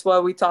accident. That's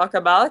what we talk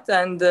about.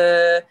 And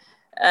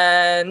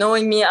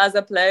knowing me as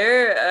a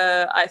player,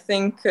 I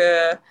think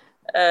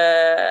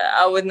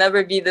I would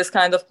never be this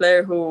kind of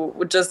player who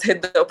would just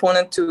hit the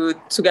opponent to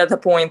get a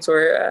point.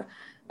 Or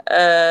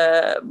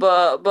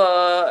but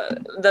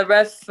the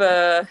ref,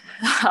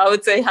 I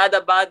would say, had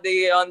a bad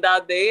day on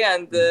that day,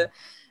 and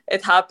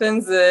it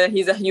happens.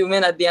 He's a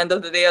human at the end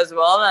of the day as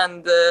well,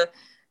 and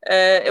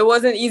it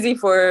wasn't easy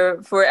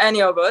for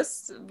any of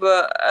us,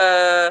 but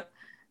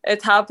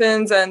it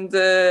happens.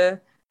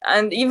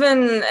 And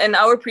even in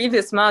our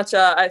previous match,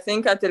 I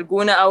think at El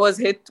Gouna, I was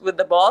hit with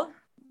the ball,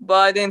 but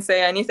I didn't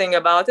say anything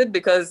about it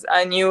because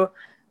I knew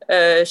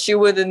she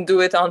wouldn't do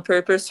it on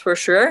purpose for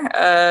sure,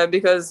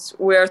 because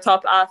we're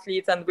top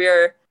athletes and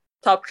we're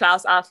top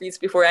class athletes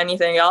before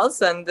anything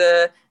else, and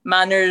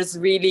manners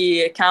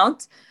really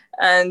count.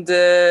 And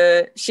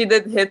she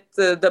did hit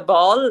the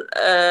ball.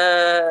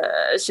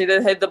 She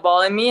did hit the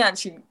ball in me, and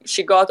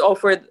she got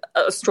offered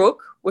a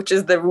stroke, which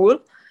is the rule.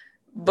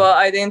 But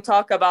I didn't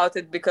talk about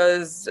it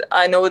because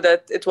I know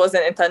that it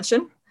wasn't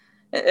intentional.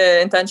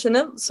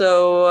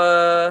 So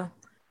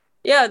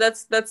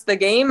that's the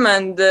game,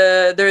 and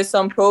there is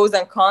some pros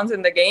and cons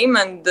in the game,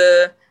 and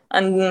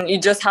you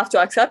just have to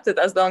accept it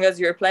as long as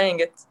you're playing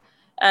it.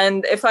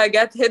 And if I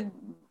get hit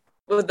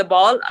with the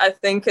ball, I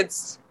think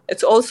it's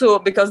also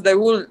because the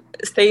rule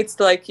states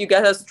like you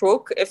get a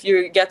stroke if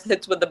you get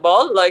hit with the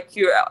ball, like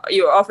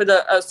you're offered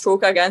a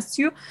stroke against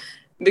you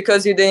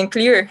because you didn't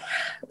clear.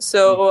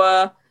 So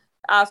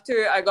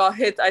after I got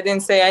hit, I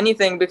didn't say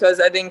anything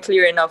because I didn't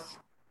clear enough.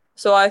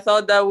 So I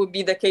thought that would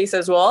be the case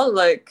as well.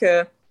 Like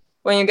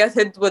when you get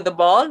hit with the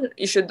ball,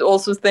 you should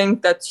also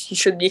think that you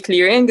should be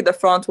clearing the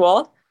front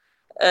wall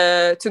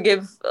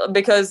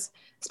because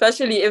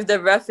especially if the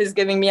ref is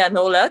giving me a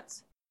no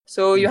let.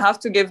 So you have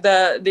to give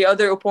the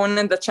other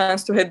opponent the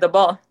chance to hit the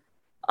ball,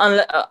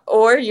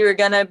 or you're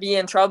gonna be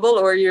in trouble,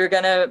 or you're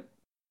gonna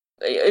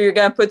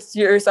put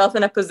yourself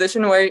in a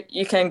position where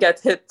you can get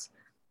hit.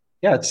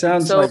 Yeah, it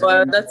sounds like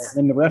when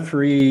the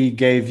referee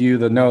gave you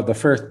the no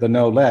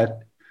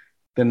let,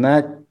 then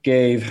that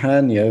gave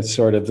Hania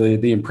sort of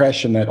the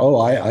impression that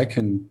I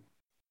can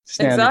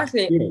stand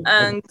exactly,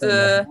 and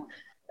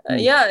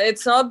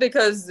it's not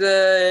because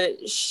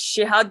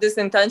she had this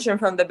intention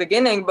from the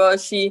beginning, but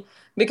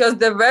because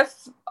the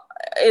ref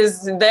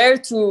is there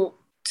to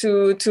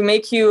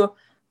make you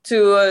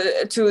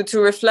to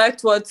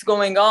reflect what's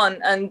going on,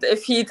 and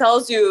if he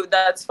tells you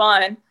that's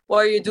fine,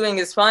 what you're doing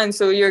is fine,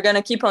 so you're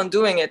gonna keep on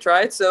doing it,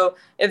 right? So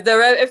if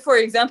for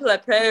example a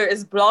player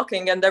is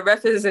blocking and the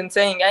ref isn't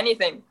saying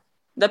anything,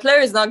 the player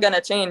is not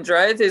gonna change,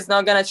 right? He's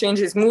not gonna change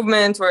his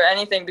movement or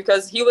anything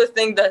because he would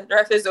think that the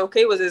ref is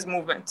okay with his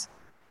movement,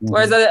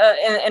 whereas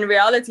in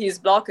reality he's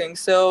blocking.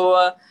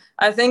 So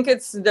I think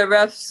it's the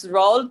ref's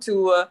role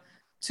to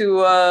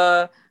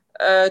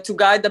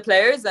guide the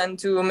players and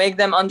to make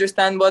them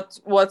understand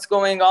what's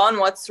going on,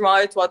 what's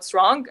right, what's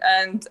wrong.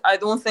 And I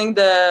don't think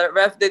the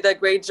ref did a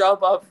great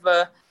job of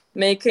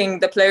making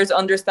the players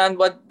understand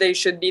what they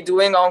should be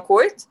doing on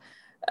court.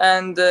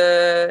 And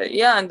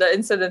and the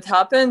incident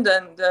happened,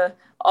 and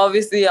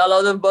obviously a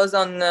lot of buzz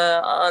on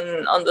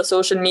the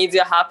social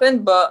media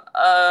happened. But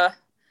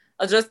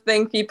I just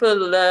think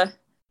people,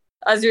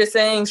 as you're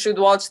saying, should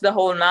watch the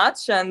whole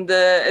match, and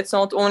it's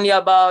not only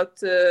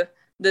about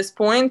this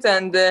point,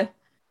 and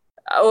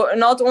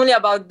not only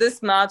about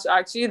this match.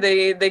 Actually,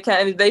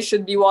 they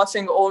should be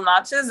watching all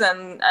matches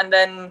and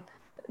then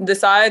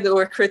decide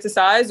or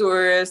criticize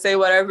or say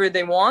whatever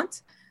they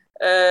want.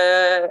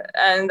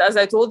 And as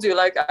I told you,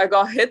 like I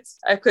got hit,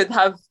 I could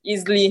have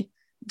easily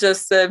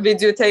just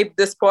videotape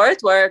this part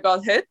where I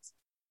got hit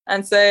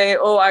and say,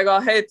 "Oh, I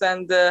got hit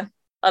and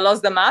I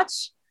lost the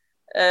match."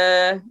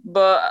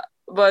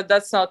 But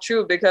that's not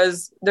true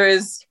because there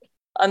is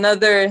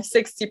another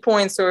 60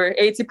 points or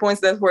 80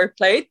 points that were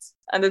played,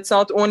 and it's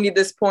not only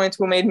this point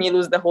who made me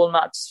lose the whole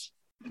match.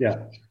 Yeah,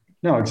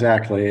 no,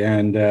 exactly.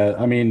 And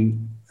I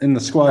mean, in the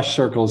squash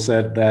circles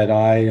that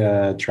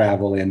I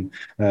travel in,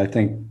 I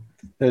think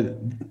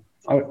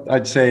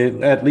I'd say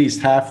at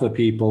least half the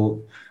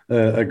people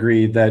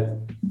agreed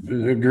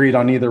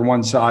on either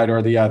one side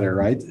or the other,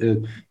 right?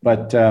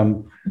 But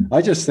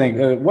I just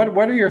think, what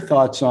are your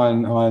thoughts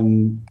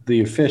on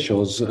the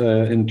officials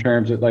in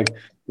terms of like?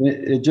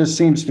 It just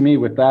seems to me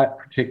with that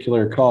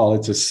particular call,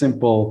 it's a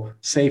simple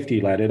safety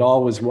let. It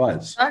always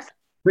was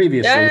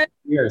previously, Yeah.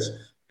 years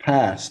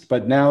past,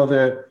 but now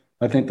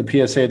I think the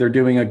PSA, they're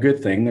doing a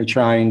good thing. They're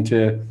trying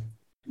to,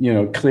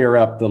 clear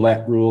up the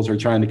let rules or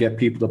trying to get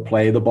people to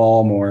play the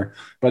ball more.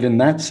 But in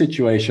that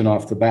situation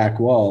off the back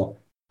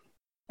wall,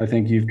 I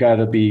think you've got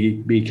to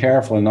be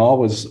careful and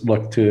always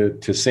look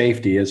to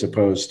safety as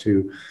opposed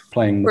to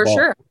playing the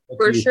ball.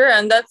 For sure.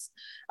 And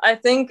I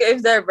think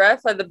if the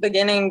ref at the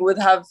beginning would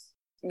have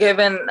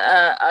given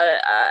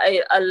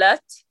a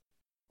let,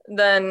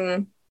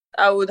 then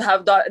I would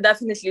have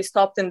definitely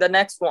stopped in the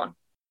next one.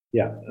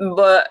 Yeah.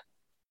 But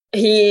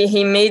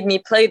he made me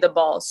play the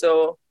ball,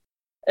 so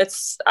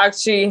it's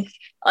actually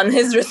on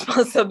his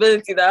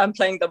responsibility that I'm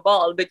playing the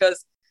ball,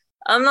 because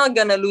I'm not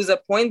gonna lose a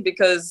point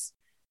because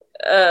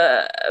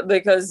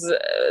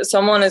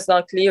someone is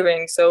not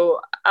clearing.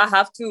 So I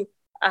have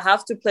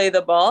to play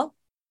the ball.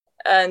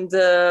 And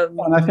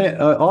I think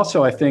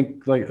also, I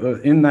think like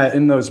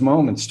in those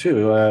moments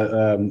too.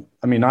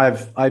 I mean,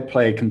 I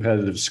play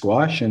competitive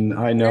squash, and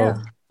I know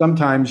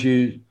sometimes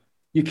you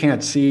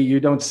can't see, you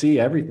don't see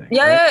everything.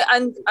 Yeah, right? yeah,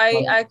 and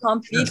I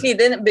completely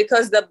didn't,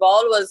 because the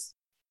ball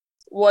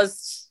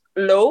was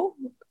low,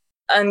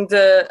 and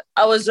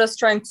I was just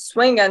trying to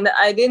swing, and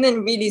I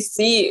didn't really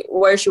see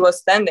where she was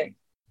standing.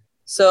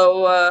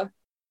 So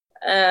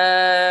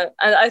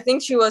and I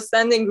think she was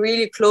standing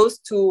really close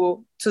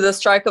to the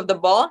strike of the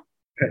ball.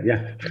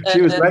 Yeah,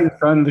 she was right in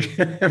front of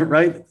the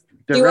right.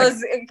 She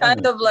was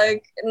kind of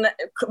like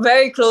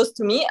very close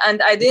to me,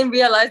 and I didn't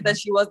realize that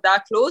she was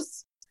that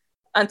close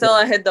until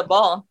I hit the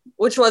ball,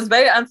 which was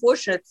very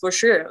unfortunate for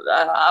sure.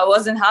 I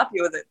wasn't happy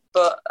with it,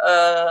 but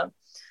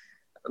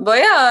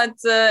yeah,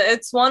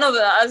 it's one of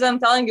as I'm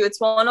telling you,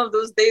 it's one of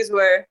those days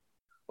where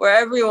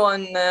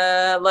everyone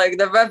like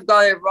the ref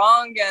got it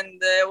wrong,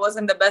 and it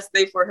wasn't the best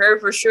day for her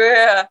for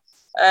sure.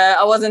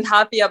 I wasn't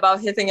happy about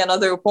hitting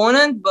another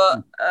opponent,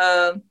 but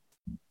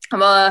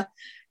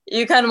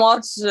you can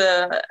watch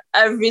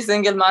every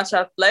single match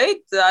I've played.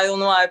 I don't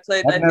know. I've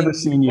never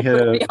seen you hit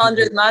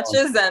 300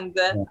 matches, and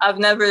I've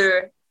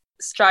never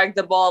struck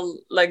the ball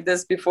like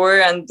this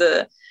before and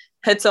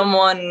hit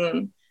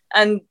someone.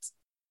 And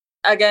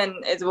again,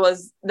 it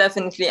was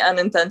definitely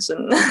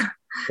unintentional.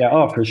 Yeah,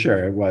 oh, for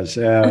sure it was.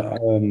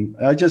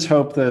 I just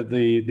hope that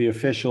the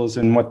officials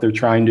and what they're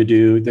trying to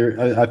do,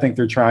 I think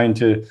they're trying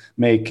to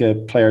make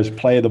players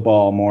play the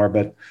ball more,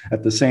 but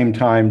at the same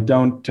time,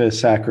 don't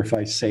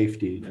sacrifice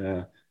safety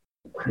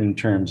in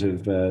terms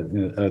of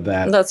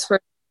that. That's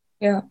right.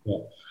 Yeah.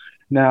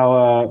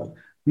 Now,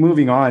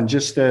 moving on,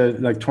 just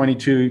like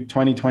 2022,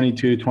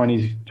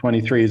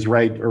 2023 is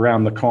right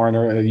around the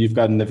corner. You've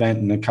got an event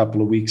in a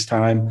couple of weeks'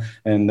 time,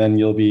 and then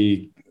you'll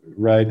be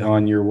right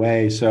on your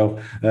way. So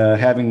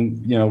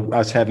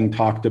having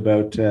talked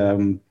about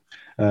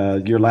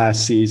your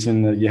last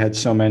season, you had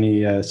so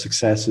many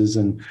successes,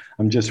 and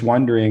I'm just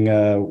wondering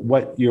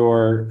what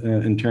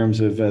in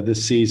terms of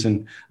this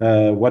season,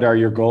 what are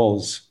your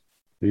goals?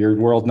 You're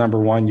world number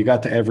one. You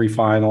got to every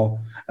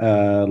final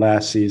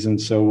last season.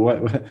 So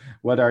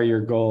what are your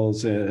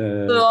goals?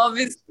 So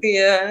obviously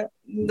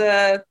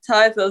the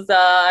titles that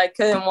I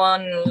couldn't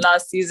won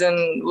last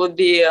season would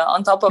be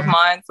on top of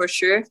mind for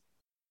sure.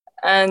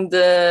 And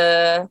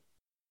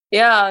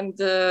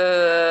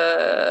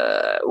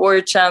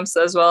world champs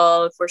as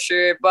well for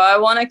sure. But I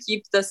want to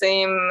keep the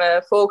same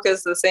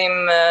focus, the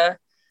same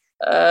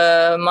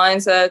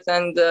mindset,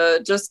 and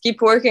just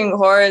keep working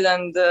hard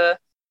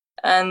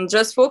and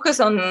just focus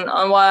on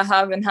what I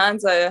have in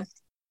hands. I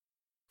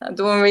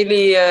don't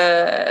really.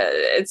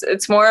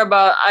 It's more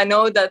about, I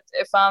know that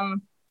if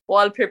I'm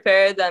well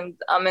prepared and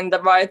I'm in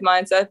the right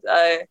mindset,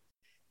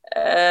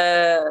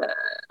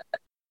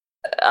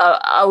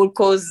 I would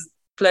cause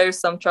players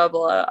some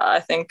trouble, I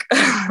think.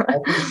 I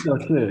think so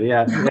too.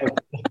 Yeah.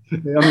 I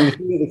mean,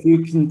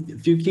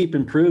 if you keep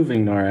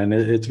improving, Nora, and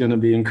it's going to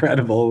be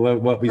incredible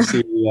what we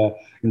see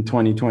in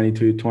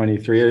 2022,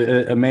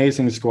 23.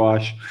 Amazing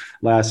squash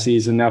last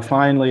season. Now,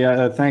 finally,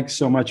 thanks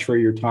so much for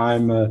your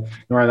time,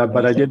 Nora.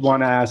 But I did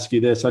want to ask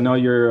you this. I know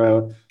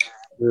your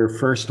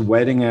first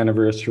wedding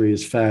anniversary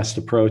is fast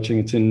approaching.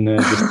 It's in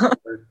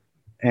December.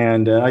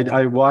 And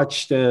I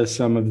watched I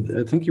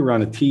think you were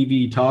on a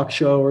TV talk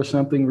show or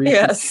something recently.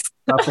 Yes.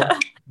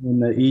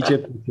 In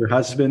Egypt with your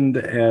husband,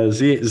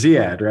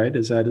 Ziad, right?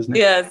 Is that his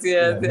name? Yes,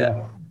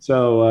 yeah.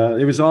 So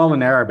it was all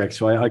in Arabic,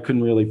 so I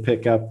couldn't really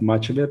pick up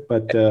much of it.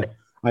 But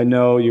I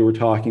know you were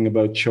talking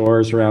about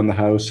chores around the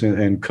house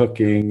and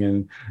cooking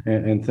and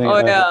things, things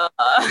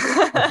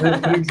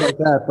like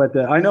that. But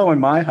I know in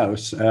my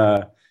house,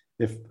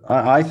 if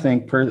I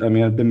think, I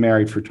mean, I've been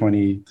married for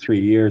 23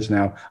 years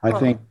now. I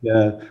think,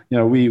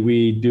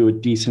 we do a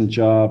decent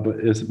job,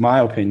 is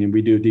my opinion,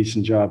 we do a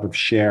decent job of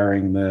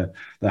sharing the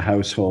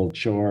household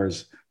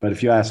chores. But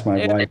if you ask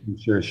my wife, I'm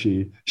sure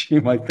she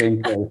might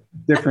think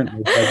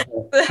differently. But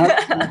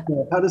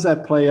how does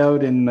that play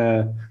out in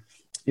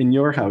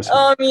your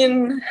household? I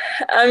mean,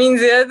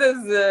 Ziad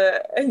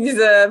he's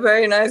a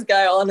very nice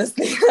guy,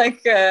 honestly.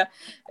 Like,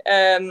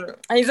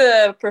 he's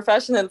a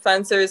professional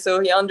fencer,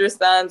 so he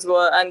understands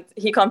and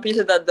he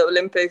competed at the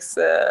Olympics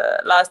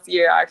last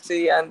year,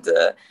 actually, and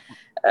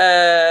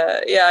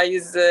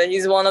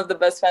he's one of the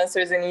best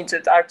fencers in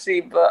Egypt,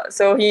 actually. But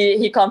so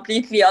he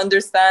completely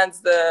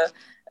understands the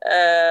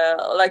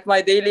like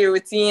my daily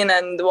routine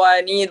and what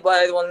I need, what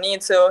I don't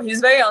need. So he's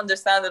very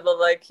understandable.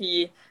 Like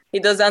he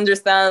does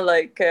understand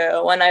like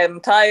when I'm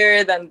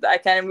tired and I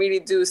can't really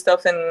do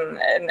stuff in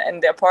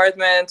the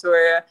apartment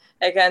or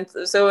I can't.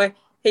 So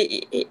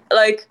he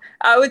like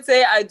I would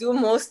say I do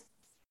most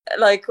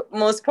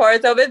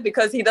part of it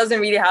because he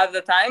doesn't really have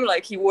the time.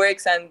 Like he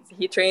works and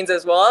he trains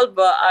as well,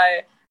 but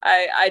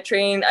I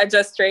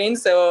just train,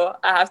 so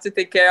I have to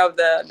take care of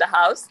the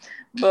house.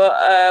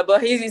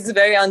 But he's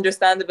very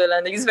understandable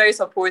and he's very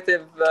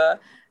supportive.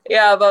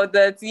 About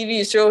the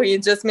TV show, he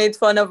just made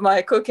fun of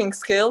my cooking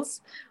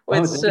skills,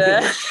 which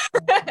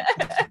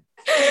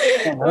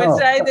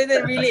which I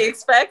didn't really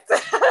expect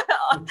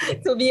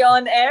to be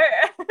on air.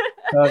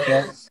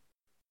 Okay.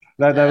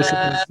 That was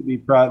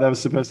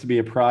supposed to be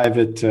a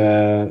private.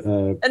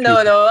 No,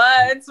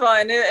 it's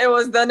fine. It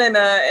was done in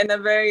a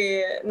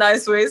very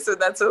nice way, so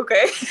that's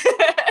okay.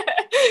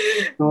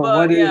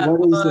 What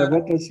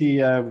does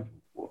he?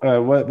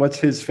 What's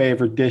his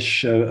favorite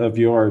dish of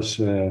yours?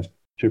 Then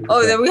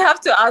we have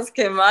to ask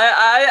him.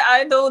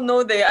 I don't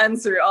know the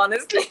answer,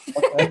 honestly.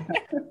 Okay.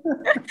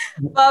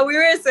 But we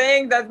were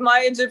saying that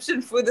my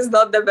Egyptian food is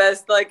not the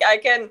best. Like I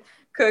can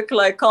cook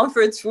like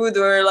comfort food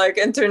or like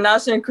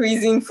international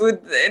cuisine food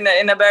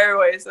in a better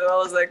way. So I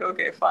was like,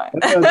 okay, fine.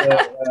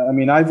 I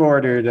mean, I've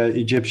ordered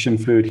Egyptian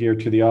food here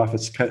to the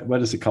office.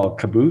 What is it called?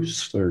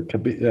 Caboose or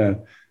the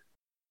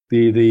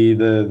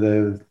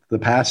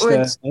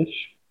pasta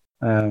dish?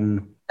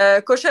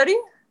 Koshari?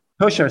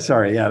 Koshari,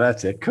 sorry, yeah,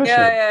 that's it. Koshari.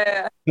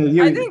 Yeah.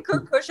 I didn't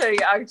cook koshari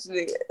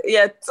actually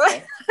yet.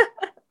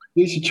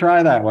 You should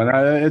try that one.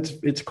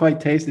 It's quite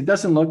tasty. It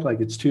doesn't look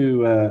like it's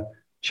too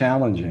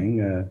challenging.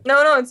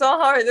 No, it's not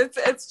hard.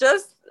 It's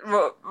just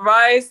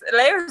rice,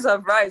 layers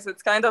of rice.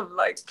 It's kind of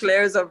like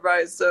layers of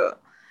rice. So,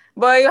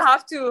 but you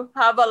have to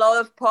have a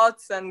lot of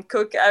pots and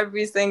cook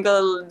every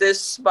single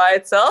dish by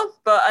itself.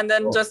 And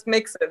then just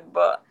mix it.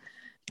 But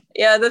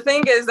yeah, the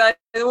thing is I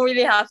don't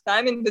really have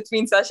time in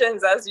between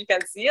sessions, as you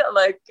can see.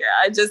 Like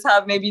I just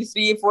have maybe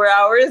 3-4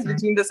 hours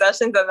between the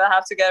sessions, and I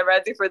have to get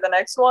ready for the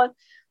next one.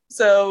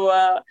 So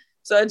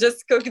I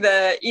just cook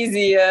the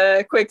easy,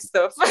 quick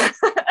stuff.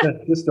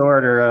 Just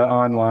order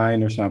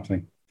online or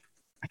something.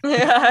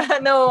 Yeah,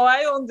 no,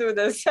 I don't do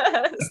this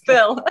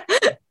still.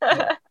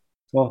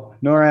 Well,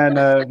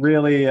 Nouran,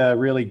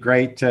 really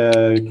great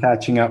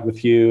catching up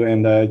with you,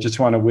 and I just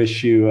want to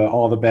wish you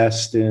all the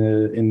best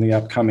in the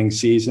upcoming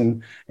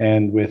season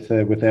and with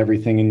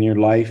everything in your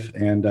life.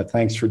 And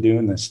thanks for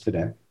doing this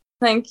today.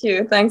 Thank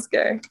you. Thanks,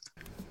 Gary.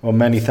 Well,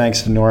 many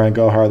thanks to Nouran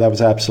Gohar. That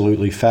was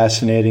absolutely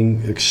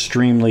fascinating,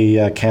 extremely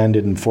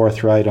candid and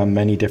forthright on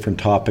many different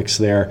topics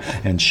there.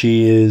 And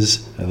she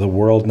is the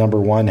world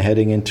 #1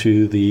 heading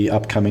into the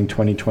upcoming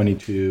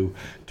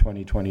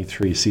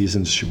 2022-2023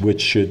 seasons,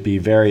 which should be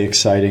very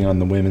exciting on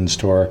the women's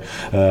tour.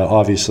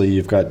 Obviously,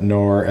 you've got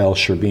Noor El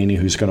Sherbini,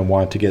 who's going to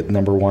want to get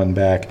 #1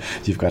 back.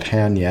 You've got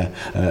Hania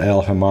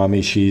El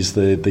Hammami. She's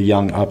the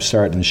young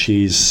upstart, and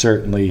she's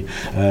certainly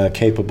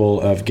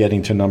capable of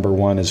getting to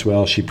 #1 as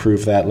well. She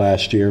proved that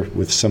last year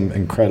with some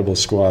incredible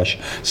squash,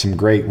 some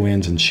great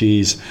wins, and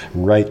she's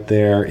right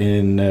there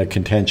in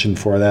contention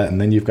for that.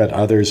 And then you've got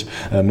others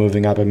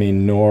moving up. I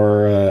mean,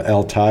 Noor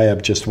El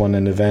Tayeb just won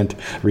an event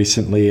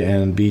recently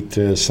and beat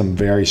some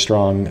very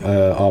strong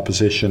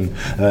opposition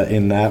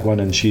in that one,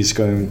 and she's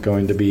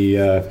going to be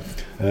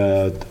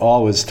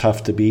always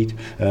tough to beat.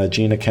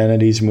 Gina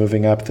Kennedy's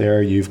moving up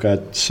there. You've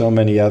got so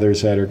many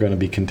others that are going to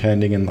be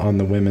contending on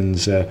the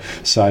women's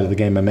side of the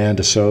game.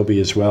 Amanda Sobey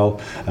as well.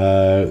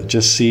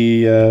 Just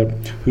see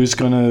who's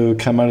going to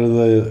come out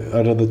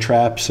of the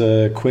traps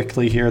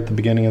quickly here at the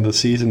beginning of the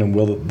season, and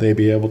will they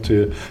be able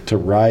to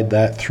ride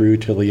that through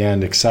till the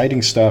end?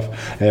 Exciting stuff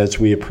as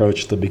we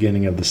approach the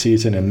beginning of the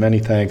season. And many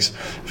thanks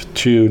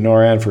to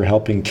Nouran for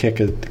helping kick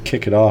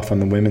it off on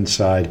the women's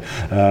side.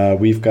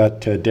 We've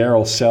got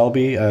Daryl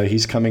Selby.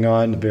 He's coming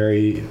on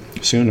very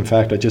soon. In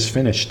fact, I just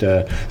finished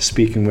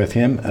speaking with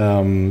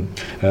him.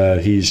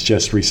 He's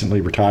just recently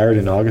retired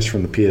in August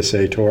from the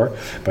PSA Tour,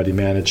 but he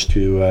managed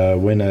to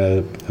win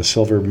a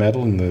silver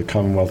medal in the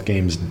Commonwealth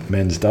Games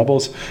men's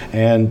doubles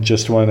and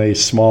just won a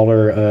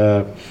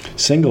smaller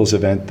singles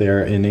event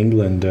there in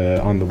England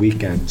on the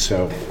weekend.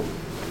 So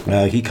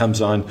He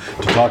comes on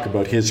to talk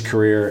about his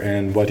career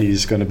and what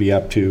he's going to be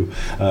up to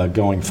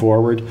going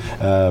forward.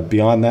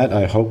 Beyond that,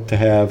 I hope to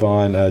have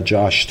on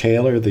Josh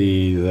Taylor,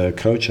 the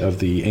coach of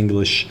the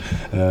English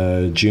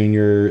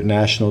junior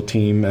national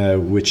team,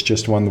 which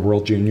just won the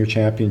World Junior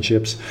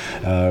Championships.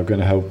 We're going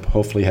to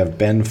hopefully have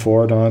Ben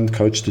Ford on,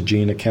 coach to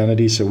Gina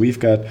Kennedy. So we've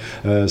got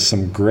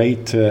some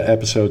great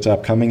episodes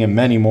upcoming and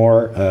many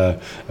more,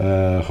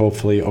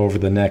 hopefully over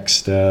the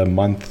next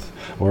month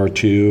or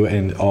two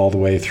and all the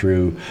way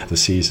through the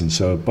season.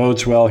 So it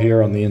bodes well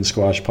here on the In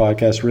Squash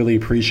podcast. Really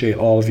appreciate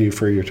all of you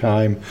for your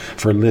time,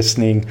 for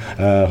listening.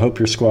 Hope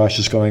your squash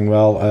is going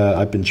well.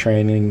 I've been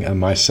training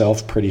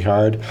myself pretty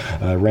hard.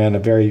 Ran a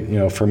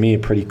very, for me, a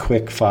pretty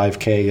quick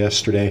 5K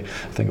yesterday.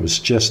 I think it was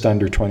just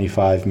under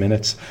 25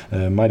 minutes.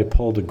 Might have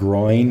pulled a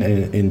groin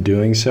in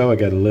doing so. I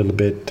got a little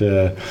bit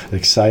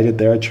excited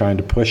there trying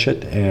to push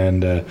it.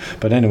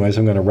 But anyways,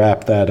 I'm going to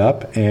wrap that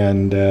up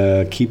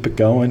and keep it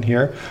going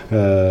here.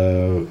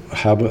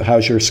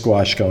 How's your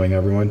squash going,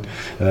 everyone?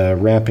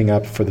 Ramping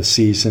up for the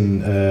season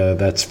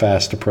that's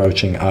fast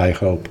approaching, I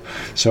hope.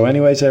 So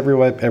anyways,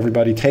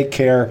 everybody take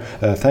care.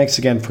 Thanks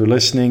again for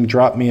listening.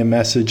 Drop me a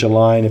message, a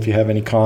line if you have any comments.